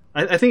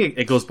 I think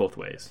it goes both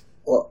ways.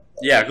 Well,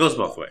 yeah, it goes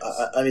both ways.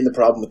 I mean, the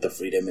problem with the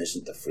freedom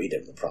isn't the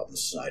freedom. The problem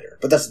is Snyder.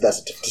 But that's a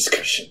different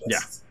discussion. Yeah.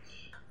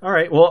 All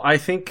right. Well, I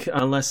think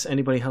unless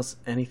anybody has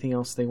anything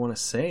else they want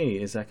to say,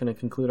 is that going to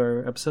conclude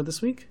our episode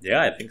this week?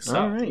 Yeah, I think so.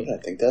 All right. Yeah,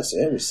 I think that's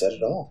it. We said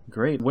it all.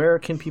 Great. Where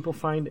can people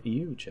find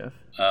you, Jeff?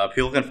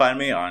 People can find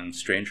me on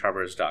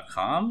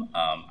strangeharbors.com.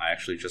 I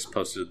actually just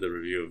posted the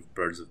review of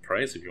Birds of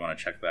Prey, so if you want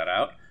to check that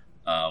out.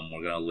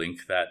 We're going to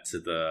link that to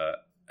the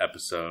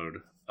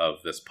episode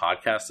of this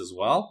podcast as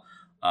well.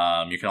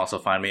 You can also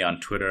find me on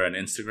Twitter and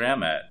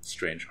Instagram at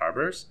Strange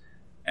Harbors,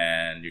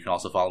 and you can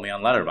also follow me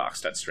on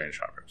Letterboxd at Strange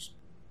Harbors.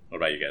 What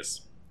about you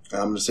guys? I'm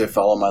going to say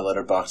follow my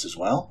Letterboxd as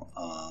well.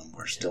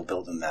 We're still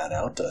building that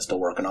out,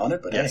 still working on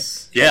it. But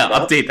yes, hey,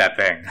 update that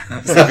thing.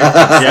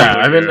 Yeah,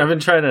 I've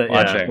been trying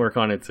to work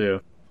on it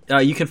too.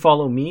 You can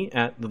follow me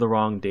at The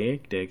Wrong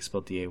Dayik, Dayik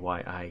spelled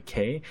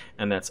D-A-Y-I-K,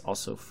 and that's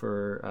also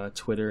for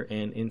Twitter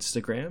and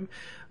Instagram.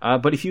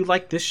 But if you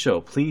like this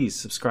show, please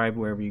subscribe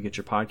wherever you get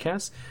your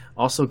podcasts.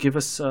 Also, give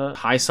us a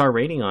high star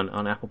rating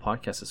on Apple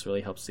Podcasts. This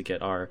really helps to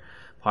get our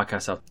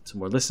podcast out to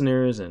more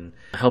listeners and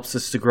helps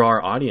us to grow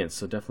our audience.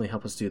 So definitely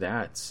help us do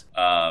that.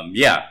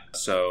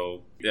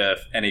 So if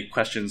any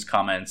questions,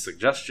 comments,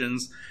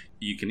 suggestions,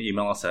 you can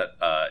email us at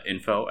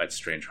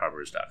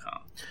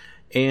info@strangeharbors.com.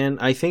 And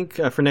I think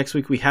for next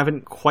week, we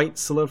haven't quite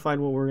solidified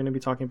what we're going to be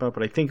talking about,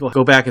 but I think we'll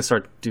go back and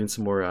start doing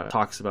some more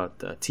talks about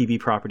TV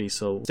properties.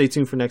 So stay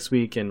tuned for next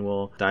week, and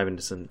we'll dive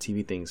into some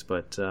TV things.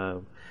 But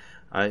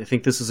I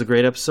think this was a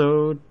great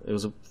episode. It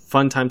was a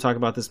fun time talking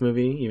about this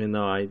movie, even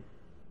though I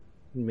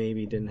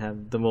maybe didn't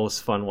have the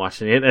most fun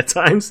watching it at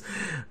times.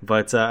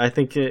 But I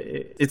think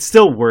it's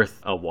still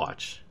worth a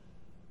watch.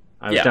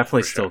 I would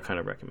definitely still kind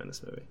of recommend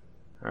this movie.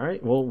 All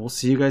right. Well, we'll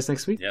see you guys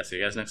next week. Yeah, see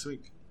you guys next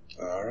week.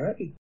 All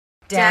right.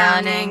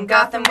 Down in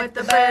Gotham with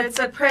the birds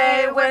of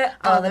prey, where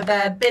all the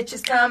bad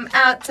bitches come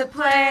out to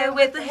play,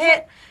 with a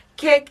hit,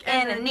 kick,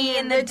 and a knee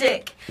in the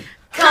dick.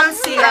 Come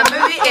see our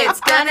movie,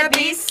 it's gonna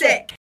be sick.